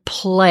sand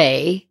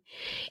play.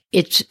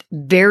 It's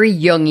very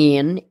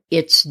Jungian.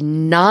 It's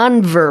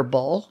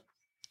nonverbal.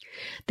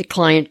 The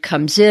client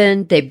comes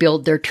in, they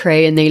build their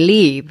tray, and they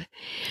leave.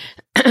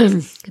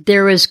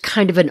 There is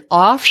kind of an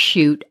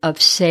offshoot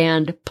of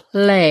sand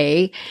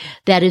play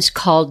that is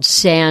called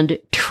sand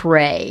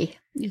tray.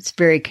 It's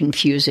very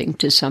confusing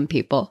to some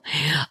people.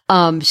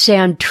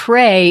 Sand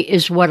tray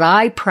is what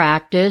I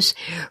practice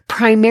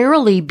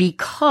primarily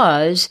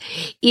because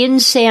in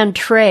sand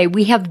tray,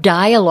 we have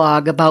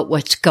dialogue about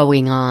what's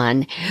going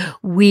on.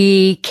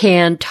 We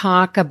can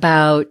talk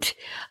about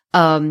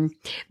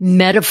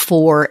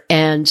metaphor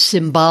and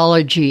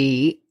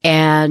symbology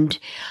and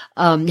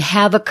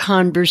have a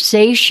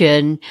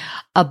conversation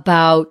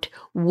about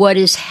what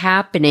is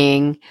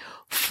happening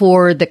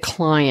for the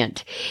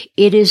client.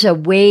 It is a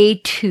way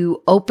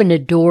to open a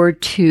door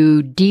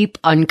to deep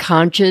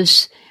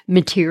unconscious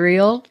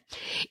material.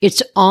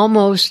 It's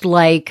almost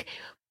like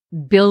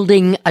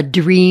building a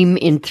dream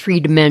in 3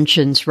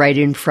 dimensions right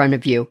in front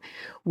of you,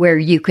 where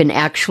you can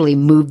actually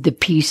move the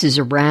pieces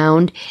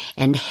around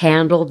and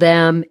handle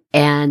them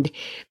and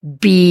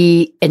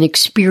be an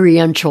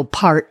experiential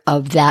part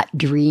of that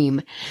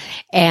dream.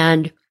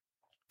 And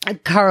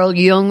Carl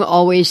Jung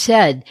always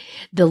said,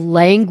 the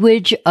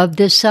language of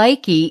the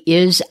psyche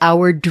is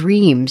our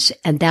dreams,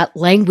 and that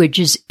language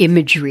is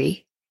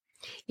imagery.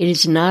 It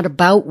is not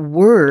about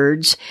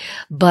words,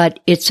 but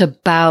it's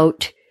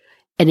about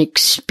an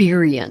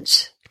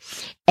experience.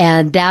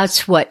 And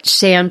that's what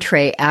sand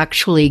tray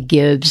actually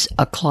gives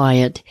a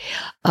client.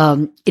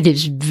 It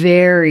is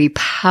very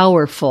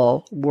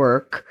powerful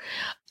work.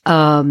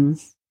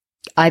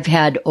 I've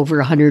had over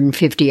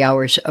 150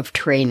 hours of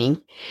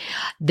training.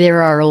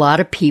 There are a lot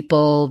of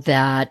people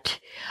that,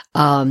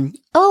 I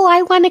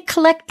want to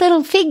collect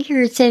little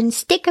figures and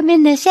stick them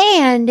in the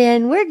sand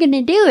and we're going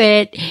to do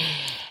it.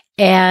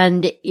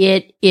 And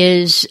it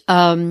is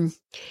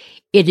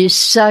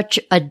such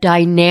a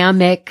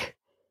dynamic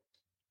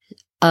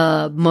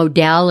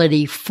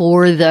modality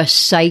for the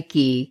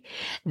psyche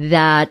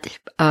that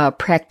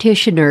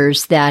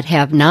practitioners that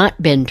have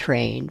not been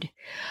trained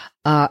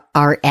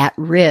are at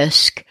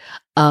risk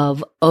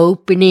of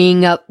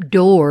opening up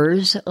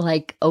doors,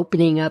 like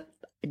opening up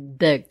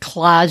the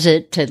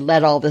closet to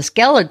let all the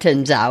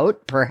skeletons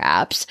out,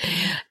 perhaps.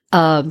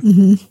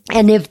 And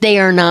if they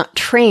are not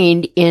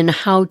trained in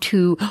how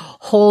to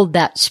hold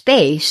that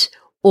space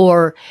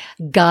or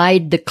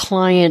guide the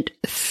client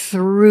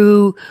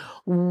through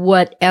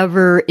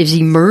whatever is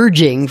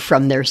emerging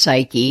from their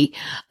psyche,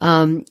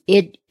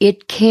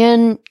 it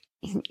can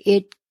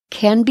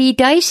be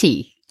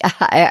dicey.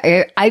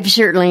 I've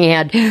certainly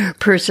had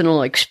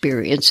personal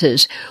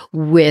experiences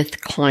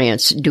with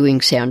clients doing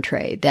sand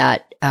tray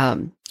that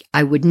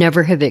I would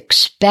never have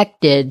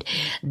expected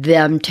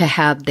them to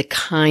have the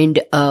kind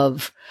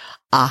of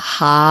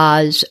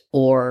ahas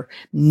or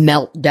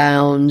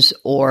meltdowns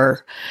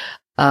or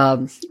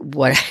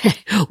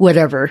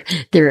whatever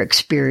their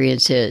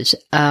experience is.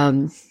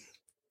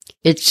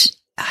 It's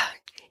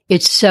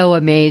so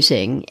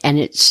amazing and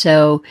it's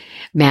so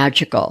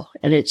magical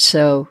and it's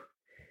so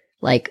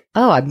like,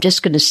 oh, I'm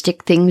just going to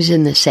stick things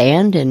in the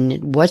sand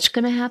and what's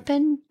going to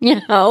happen?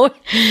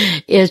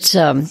 It's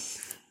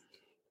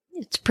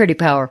pretty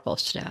powerful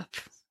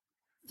stuff.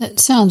 It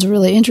sounds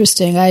really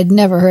interesting. I'd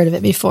never heard of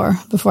it before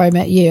I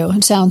met you.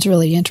 It sounds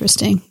really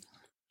interesting.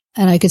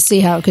 And I could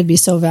see how it could be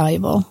so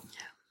valuable.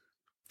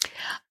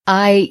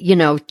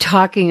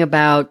 Talking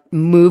about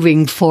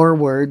moving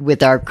forward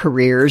with our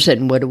careers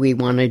and what do we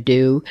want to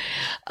do,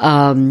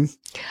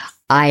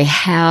 I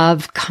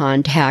have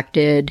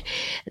contacted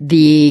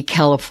the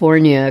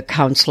California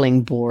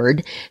Counseling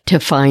Board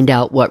to find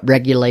out what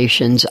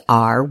regulations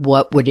are.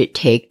 What would it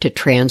take to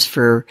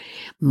transfer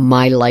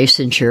my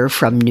licensure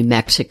from New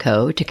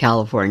Mexico to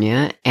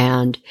California?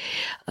 And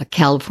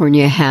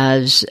California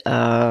has,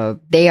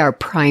 they are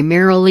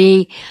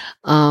primarily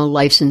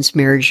licensed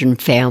marriage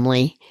and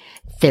family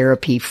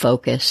therapy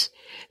focus.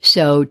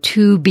 So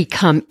to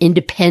become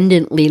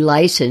independently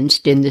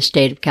licensed in the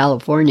state of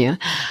California,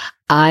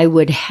 I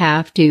would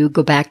have to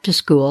go back to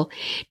school,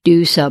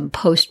 do some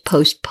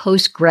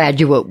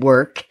postgraduate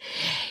work,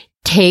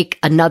 take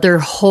another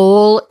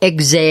whole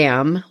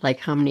exam. Like,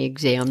 how many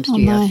exams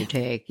do you have to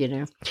take,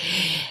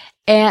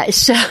 And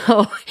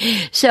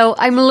so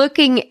I'm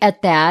looking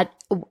at that.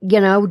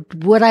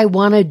 Would I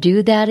want to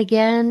do that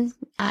again?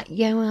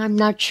 I'm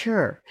not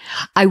sure.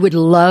 I would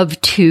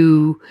love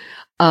to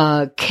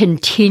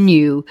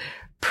continue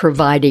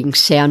providing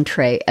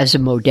Santray as a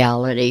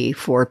modality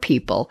for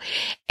people.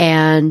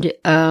 And,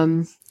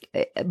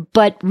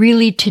 but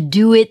really to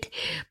do it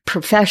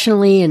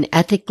professionally and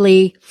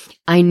ethically,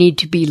 I need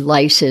to be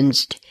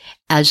licensed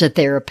as a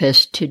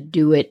therapist to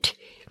do it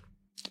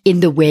in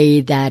the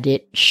way that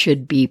it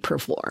should be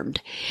performed.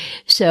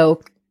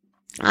 So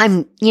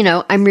I'm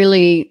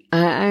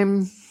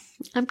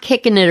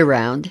kicking it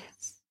around.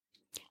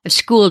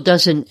 School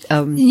doesn't,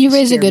 you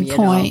raise a good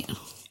point.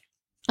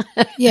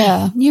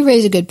 Yeah, you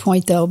raise a good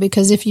point, though,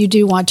 because if you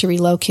do want to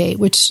relocate,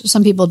 which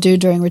some people do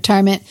during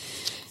retirement,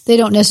 they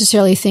don't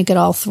necessarily think it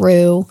all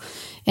through,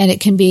 and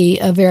it can be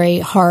a very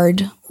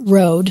hard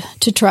road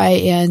to try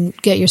and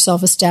get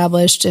yourself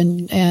established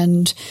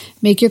and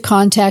make your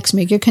contacts,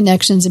 make your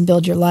connections, and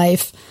build your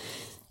life.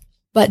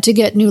 But to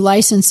get new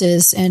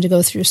licenses and to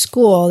go through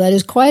school, that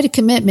is quite a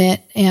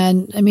commitment.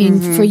 And, I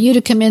mean, for you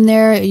to come in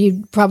there,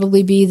 you'd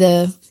probably be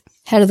the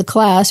head of the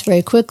class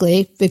very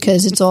quickly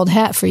because it's old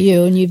hat for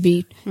you, and you'd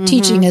be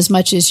teaching as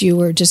much as you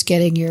were just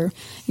getting your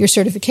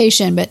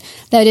certification. But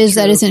that is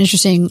an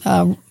interesting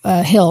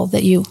hill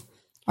that you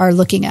are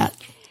looking at.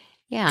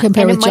 Yeah,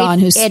 compared with John,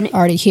 who's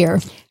already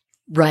here.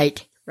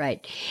 Right.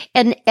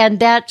 And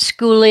that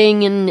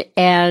schooling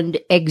and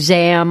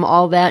exam,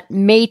 all that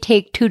may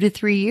take 2 to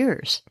 3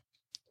 years.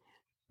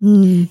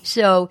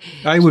 So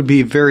I would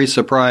be very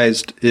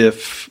surprised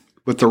if,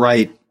 with the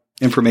right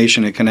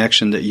information and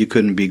connection, that you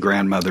couldn't be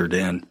grandmothered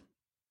in.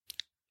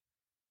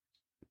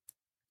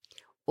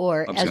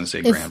 Or I was going to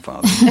say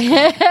grandfather.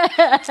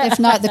 If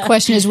not, the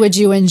question is, would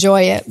you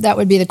enjoy it? That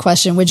would be the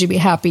question. Would you be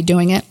happy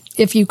doing it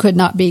if you could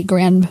not be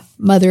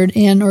grandmothered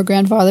in or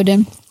grandfathered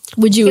in?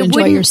 Would you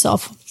enjoy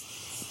yourself?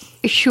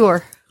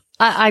 Sure.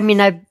 I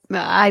mean,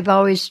 I've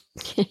always,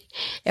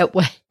 at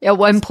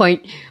one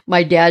point,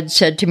 my dad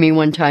said to me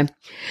one time,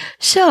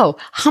 "So,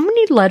 how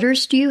many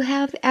letters do you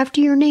have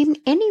after your name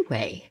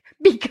anyway?"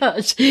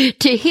 Because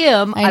to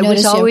him, I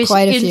was always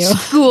in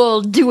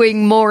school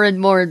doing more and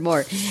more and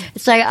more.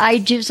 It's like,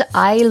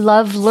 I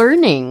love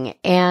learning,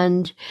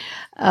 and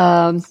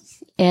I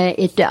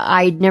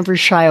never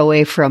shy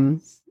away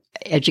from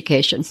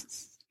education.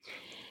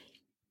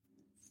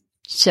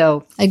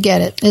 So I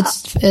get it.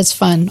 It's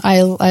fun.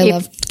 I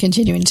love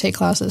continuing to take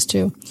classes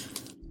too.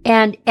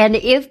 And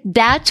if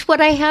that's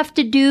what I have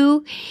to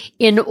do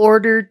in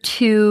order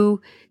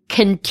to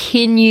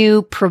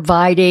continue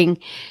providing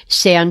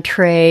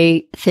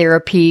Santray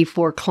therapy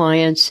for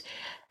clients,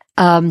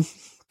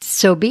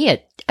 so be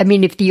it. I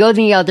mean, if the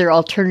only other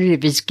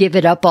alternative is give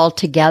it up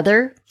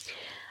altogether,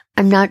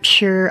 I'm not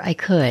sure I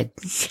could.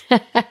 Yeah.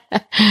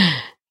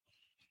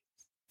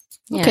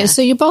 Okay,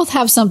 so you both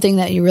have something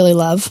that you really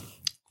love,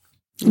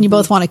 and you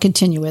both want to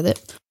continue with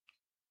it.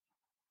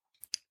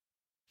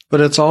 But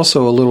it's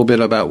also a little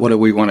bit about what do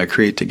we want to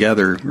create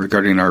together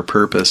regarding our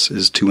purpose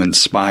is to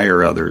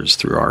inspire others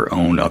through our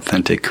own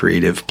authentic,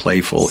 creative,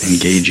 playful,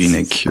 engaging,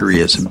 and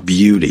curious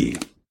beauty.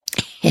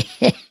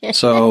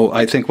 So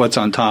I think what's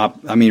on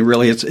top, I mean,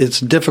 really, it's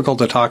difficult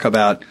to talk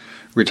about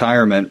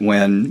retirement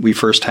when we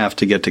first have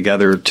to get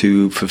together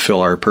to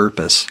fulfill our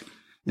purpose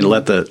and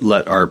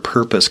let our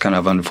purpose kind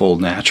of unfold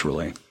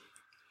naturally.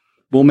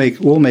 We'll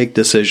make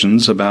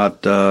decisions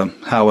about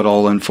how it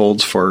all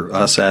unfolds for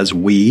us as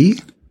we.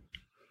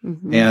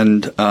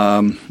 And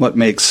what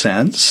makes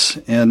sense.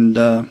 And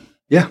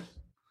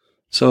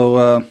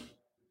so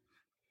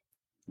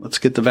let's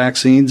get the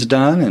vaccines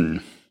done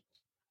and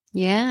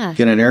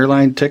get an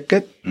airline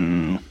ticket.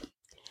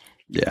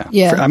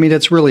 Yeah. I mean,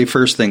 it's really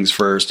first things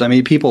first. I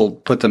mean, people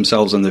put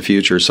themselves in the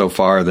future so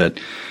far that,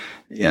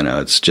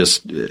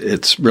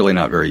 it's really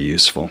not very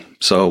useful.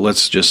 So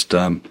let's just,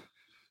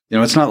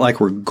 it's not like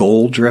we're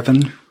goal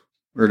driven.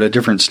 We're at a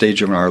different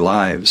stage of our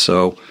lives.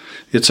 So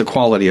it's a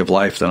quality of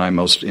life that I'm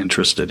most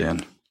interested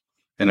in,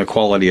 and a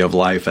quality of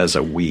life as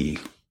a we.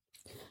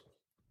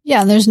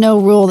 Yeah, and there's no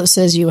rule that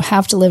says you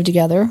have to live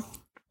together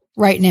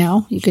right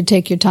now. You could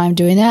take your time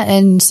doing that,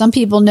 and some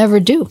people never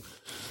do.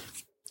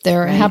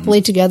 They're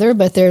happily together,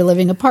 but they're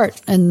living apart,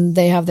 and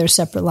they have their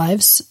separate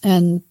lives,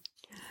 and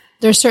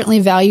there's certainly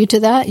value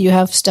to that. You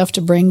have stuff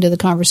to bring to the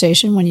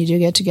conversation when you do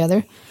get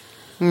together.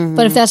 Mm-hmm.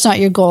 But if that's not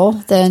your goal,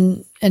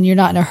 then, and you're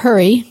not in a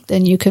hurry,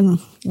 then you can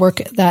work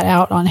that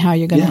out on how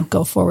you're going to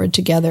go forward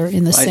together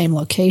in the same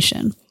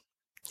location.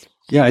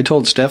 Yeah, I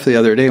told Steph the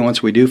other day,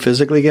 once we do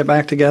physically get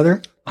back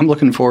together, I'm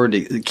looking forward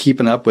to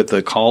keeping up with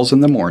the calls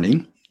in the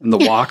morning and the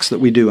walks that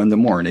we do in the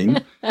morning.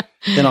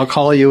 Then I'll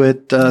call you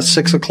at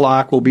 6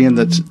 o'clock. We'll be in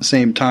the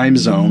same time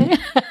zone.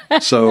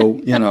 So,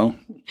 you know,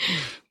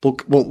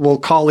 we'll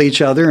call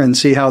each other and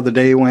see how the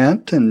day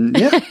went. And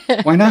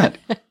why not?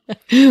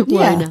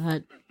 Why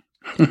not?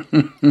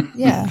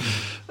 Yeah.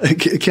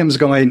 Kim's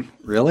going,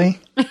 really?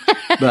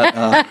 But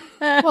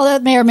well,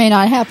 that may or may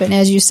not happen,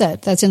 as you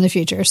said. That's in the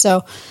future.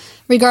 So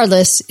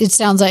regardless, it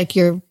sounds like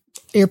your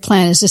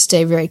plan is to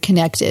stay very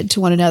connected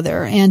to one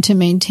another and to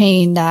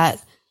maintain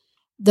that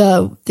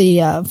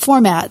the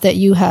format that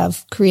you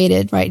have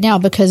created right now,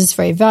 because it's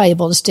very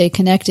valuable to stay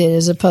connected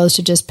as opposed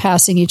to just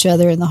passing each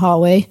other in the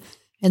hallway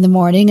in the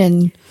morning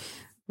and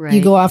you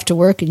go off to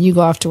work and you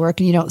go off to work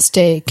and you don't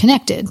stay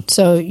connected.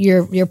 So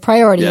your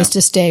priority is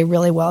to stay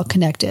really well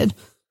connected,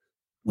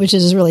 which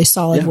is a really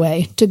solid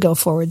way to go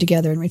forward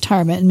together in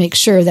retirement and make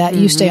sure that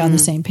you stay on the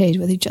same page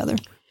with each other.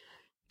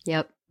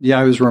 Yep. Yeah,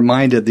 I was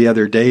reminded the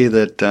other day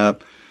that,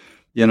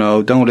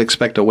 don't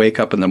expect to wake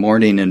up in the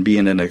morning and be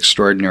in an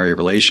extraordinary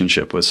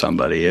relationship with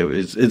somebody.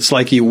 It's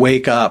like you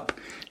wake up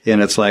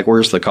and it's like,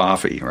 where's the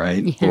coffee,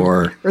 right? Yeah.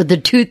 Or the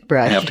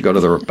toothbrush. I have to go to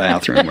the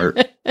bathroom. Or,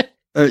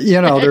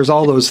 there's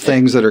all those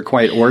things that are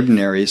quite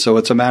ordinary. So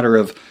it's a matter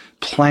of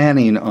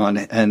planning on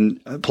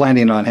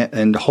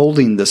and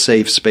holding the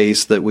safe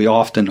space that we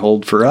often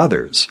hold for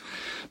others,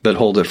 but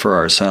hold it for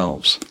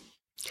ourselves.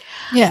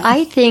 Yeah.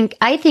 I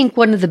think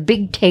one of the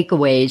big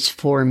takeaways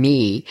for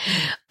me,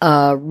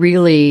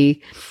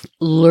 really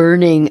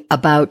learning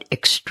about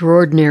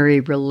extraordinary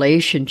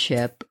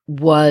relationship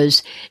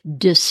was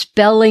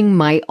dispelling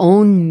my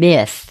own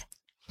myth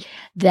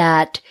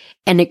that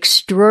an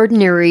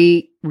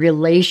extraordinary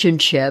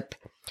relationship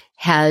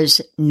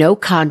has no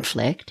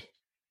conflict,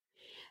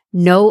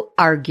 no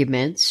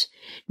arguments,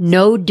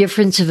 no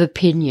difference of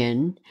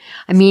opinion.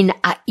 I mean,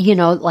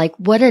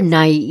 what a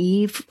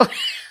naive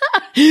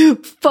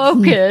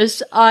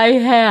focus I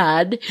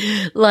had.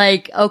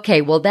 Like,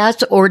 okay, well,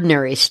 that's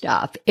ordinary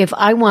stuff. If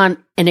I want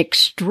an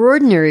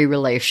extraordinary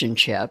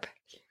relationship,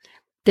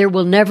 there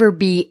will never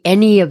be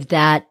any of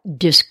that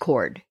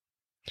discord.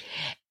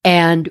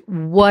 And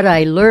what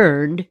I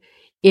learned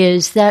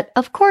is that,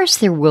 of course,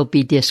 there will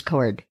be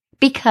discord,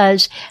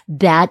 because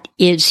that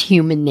is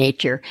human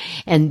nature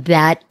and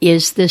that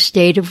is the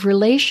state of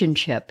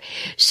relationship.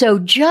 So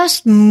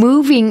just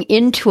moving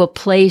into a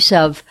place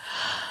of,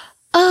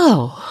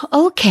 oh,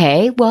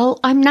 okay, well,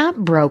 I'm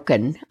not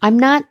broken. I'm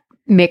not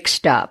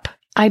mixed up.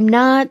 I'm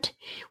not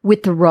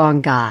with the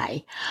wrong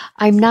guy.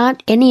 I'm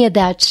not any of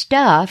that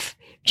stuff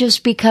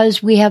just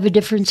because we have a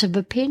difference of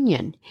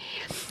opinion.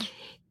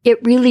 It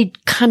really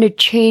kind of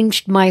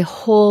changed my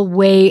whole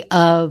way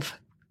of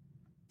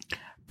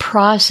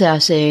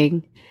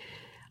processing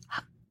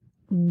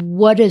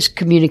what does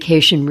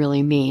communication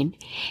really mean,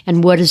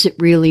 and what does it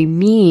really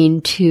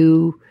mean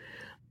to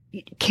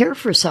care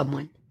for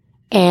someone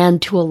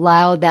and to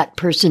allow that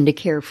person to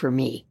care for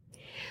me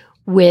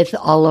with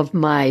all of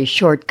my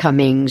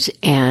shortcomings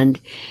and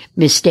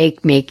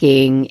mistake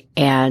making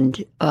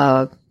and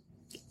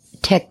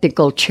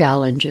technical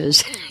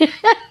challenges.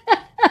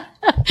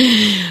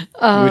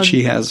 Which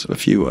he has a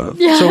few of.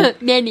 Yeah, so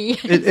many.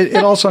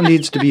 It also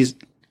needs to be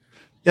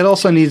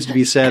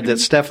said that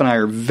Steph and I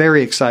are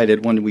very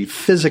excited when we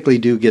physically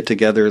do get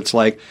together. It's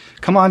like,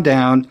 come on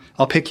down,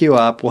 I'll pick you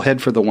up, we'll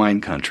head for the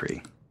wine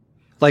country.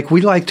 Like,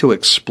 we like to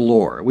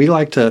explore. We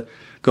like to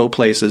go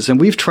places, and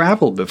we've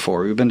traveled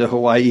before. We've been to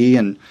Hawaii,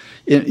 and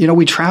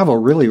we travel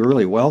really,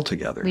 really well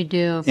together. We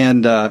do.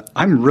 And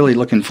I'm really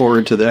looking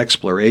forward to the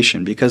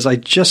exploration, because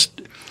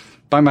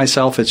by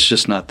myself, it's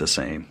just not the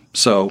same.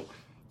 So,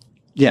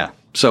 yeah.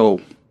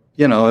 So,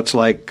 it's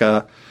like,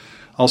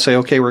 I'll say,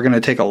 okay, we're going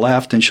to take a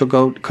left, and she'll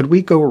go, could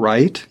we go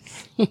right?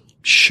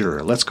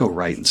 Sure, let's go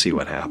right and see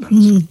what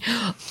happens.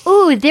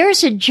 Ooh,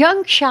 there's a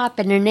junk shop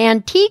and an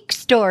antique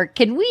store.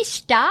 Can we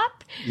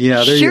stop?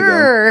 Yeah, there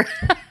you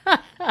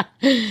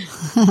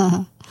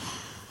go.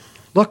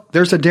 Look,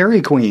 there's a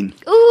Dairy Queen.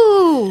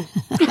 Ooh.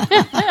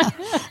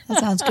 That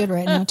sounds good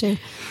right now, too.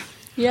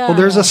 Yeah. Well,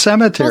 there's a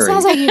cemetery. Well,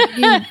 it sounds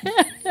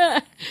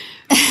like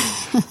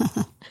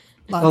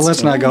well,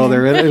 let's not go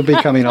there. It'll be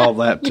coming all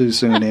that too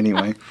soon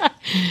anyway.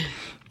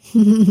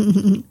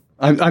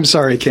 I'm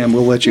sorry, Kim.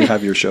 We'll let you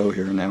have your show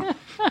here now.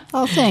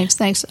 Oh, thanks.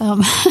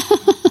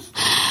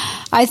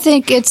 I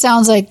think it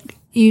sounds like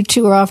you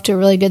two are off to a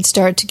really good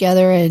start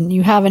together, and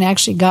you haven't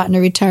actually gotten to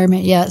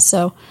retirement yet.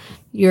 So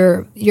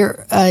you're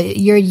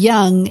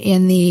young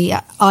in the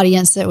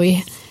audience that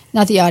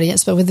not the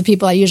audience, but with the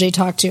people I usually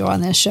talk to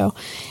on this show.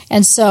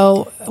 And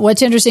so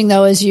what's interesting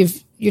though is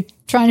you're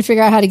trying to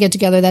figure out how to get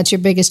together. That's your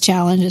biggest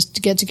challenge, is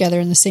to get together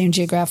in the same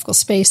geographical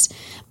space.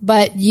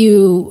 But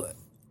you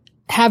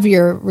have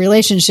your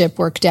relationship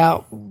worked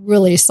out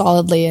really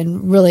solidly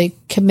and really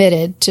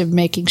committed to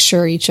making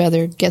sure each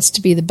other gets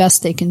to be the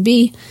best they can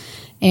be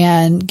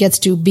and gets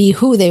to be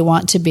who they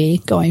want to be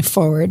going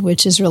forward,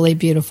 which is really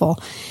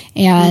beautiful.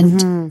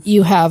 And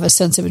you have a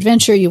sense of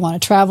adventure. You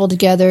want to travel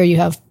together. You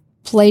have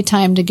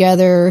playtime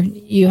together.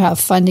 You have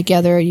fun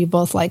together. You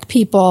both like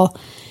people.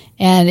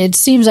 And it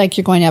seems like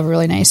you're going to have a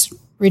really nice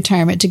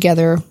retirement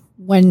together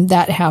when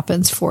that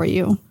happens for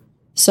you.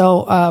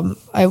 So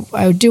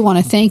I do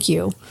want to thank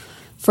you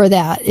for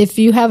that. If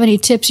you have any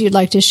tips you'd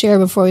like to share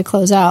before we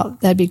close out,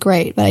 that'd be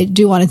great. But I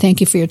do want to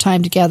thank you for your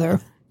time together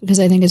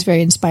because I think it's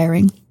very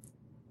inspiring.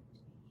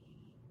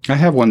 I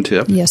have one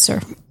tip. Yes,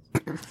 sir.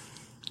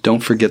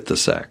 Don't forget the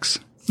sex.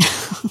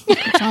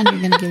 John,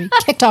 you're going to get me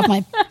kicked off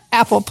my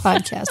Apple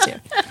podcast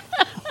here.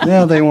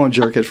 Yeah, they won't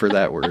jerk it for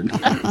that word.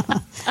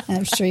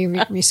 I'm sure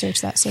you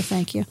researched that, so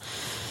thank you.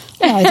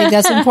 Yeah, I think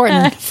that's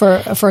important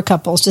for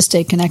couples to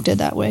stay connected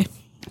that way.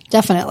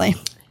 Definitely.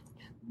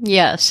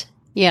 Yes.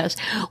 Yes.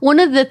 One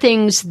of the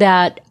things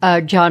that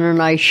John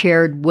and I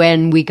shared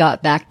when we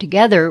got back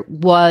together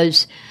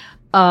was,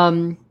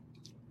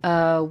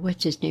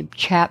 what's his name?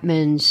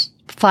 Chapman's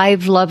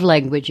 5 Love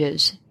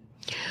Languages,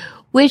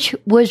 which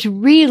was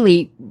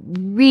really,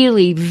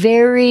 really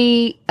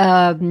very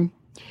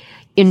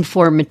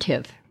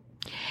informative.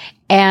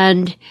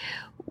 And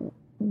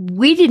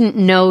we didn't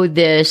know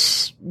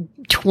this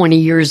 20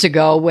 years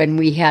ago when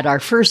we had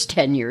our first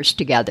 10 years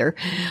together.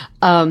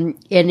 And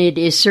it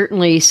is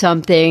certainly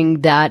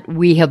something that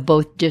we have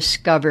both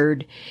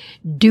discovered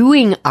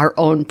doing our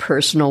own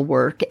personal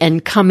work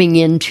and coming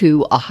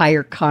into a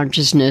higher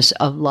consciousness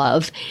of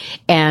love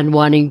and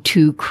wanting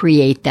to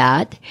create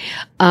that.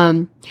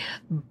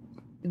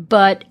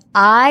 But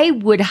I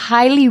would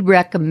highly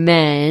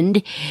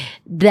recommend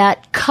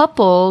that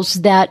couples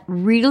that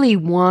really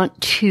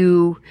want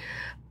to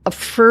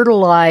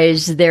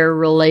fertilize their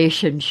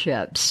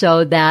relationship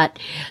so that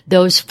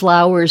those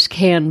flowers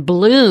can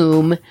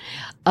bloom,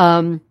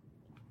 I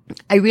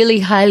really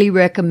highly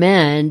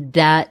recommend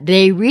that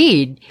they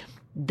read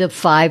the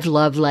 5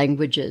 Love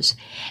Languages.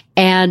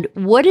 And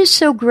what is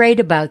so great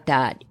about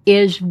that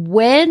is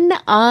when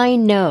I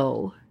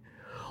know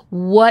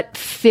what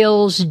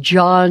fills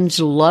John's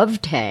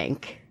love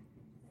tank,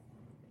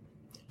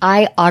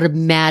 I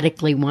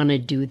automatically want to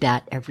do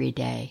that every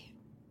day.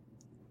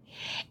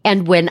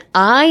 And when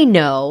I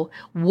know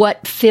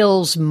what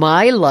fills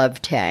my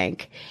love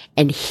tank,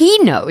 and he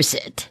knows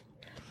it,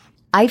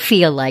 I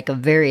feel like a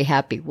very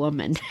happy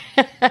woman.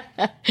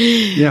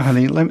 Yeah,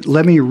 honey,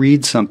 let me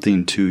read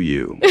something to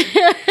you.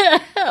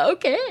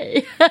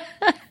 Okay.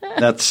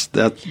 That's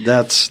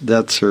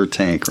her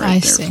tank right I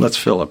there. see. Let's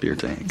fill up your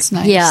tank. It's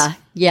nice.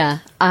 Yeah.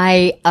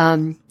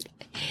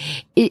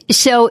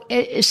 So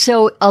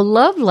a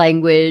love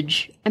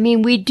language, I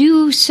mean, we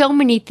do so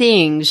many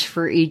things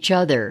for each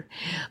other,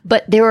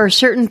 but there are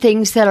certain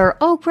things that are,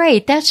 oh,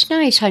 great, that's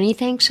nice, honey,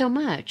 thanks so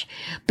much.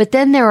 But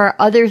then there are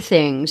other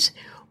things,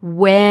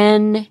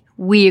 when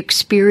we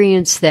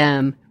experience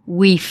them,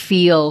 we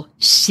feel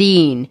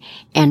seen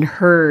and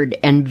heard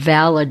and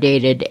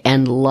validated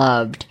and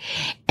loved.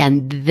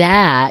 And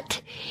that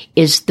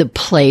is the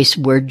place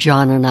where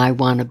John and I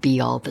want to be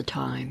all the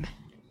time.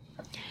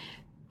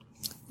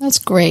 That's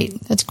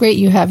great. That's great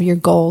you have your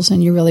goals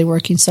and you're really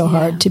working so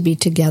hard to be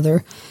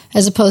together,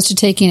 as opposed to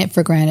taking it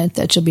for granted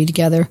that you'll be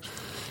together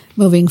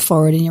moving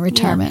forward in your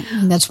retirement. Yeah.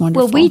 And that's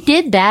wonderful. Well, we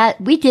did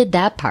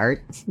that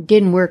part.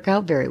 Didn't work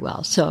out very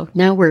well. So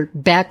now we're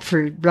back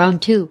for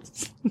round 2.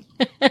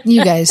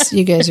 You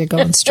guys are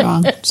going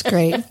strong. It's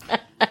great.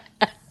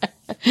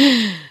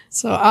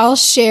 So I'll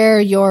share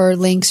your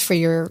links for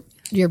your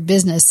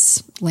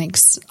business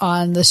links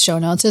on the show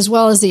notes, as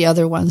well as the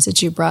other ones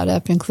that you brought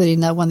up,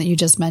 including that one that you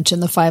just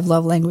mentioned, the 5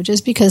 Love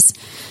Languages, because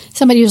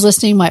somebody who's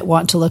listening might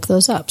want to look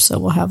those up. So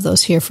we'll have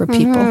those here for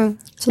people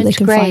so they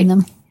can find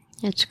them.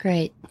 That's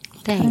great.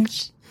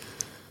 Thanks.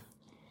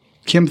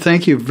 Kim,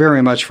 thank you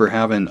very much for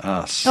having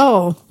us.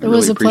 Oh, it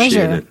was a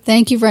pleasure.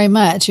 Thank you very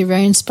much. You're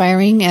very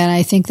inspiring, and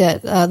I think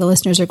that the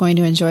listeners are going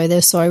to enjoy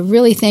this. So I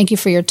really thank you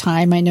for your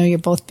time. I know you're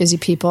both busy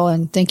people,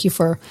 and thank you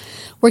for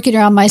working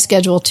around my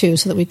schedule, too,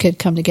 so that we could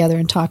come together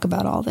and talk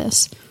about all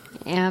this.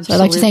 Absolutely. So I'd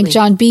like to thank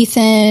John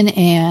Beathan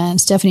and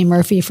Stephanie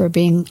Murphy for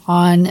being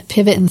on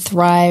Pivot and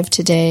Thrive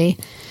today.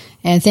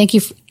 And thank you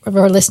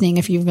for listening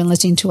if you've been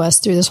listening to us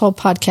through this whole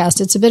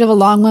podcast. It's a bit of a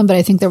long one, but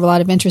I think there were a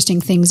lot of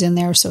interesting things in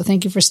there. So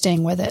thank you for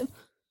staying with it.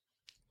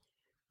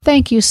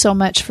 Thank you so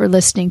much for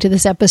listening to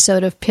this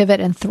episode of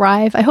Pivot and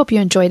Thrive. I hope you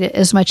enjoyed it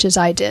as much as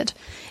I did.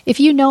 If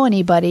you know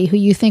anybody who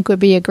you think would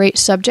be a great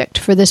subject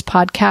for this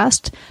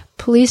podcast,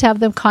 please have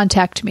them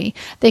contact me.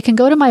 They can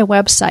go to my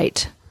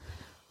website,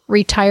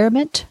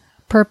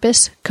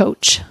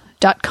 retirementpurposecoach.com.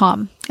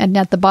 www.bokuwa.com. And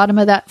at the bottom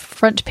of that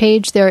front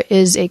page, there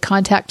is a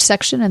contact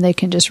section, and they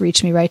can just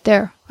reach me right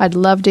there. I'd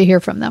love to hear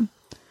from them.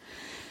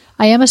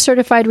 I am a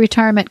certified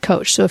retirement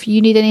coach, so if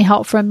you need any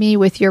help from me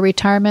with your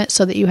retirement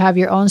so that you have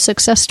your own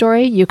success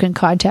story, you can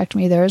contact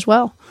me there as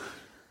well.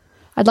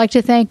 I'd like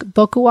to thank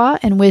Bokuwa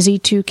and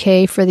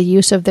Wizzy2K for the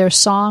use of their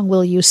song,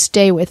 Will You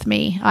Stay With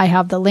Me? I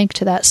have the link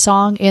to that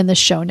song in the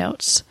show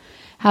notes.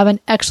 Have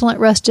an excellent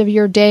rest of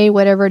your day,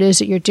 whatever it is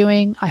that you're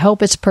doing. I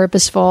hope it's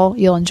purposeful.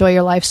 You'll enjoy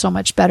your life so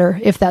much better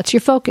if that's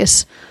your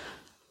focus.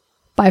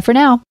 Bye for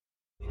now.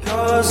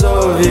 Because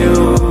of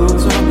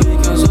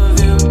you.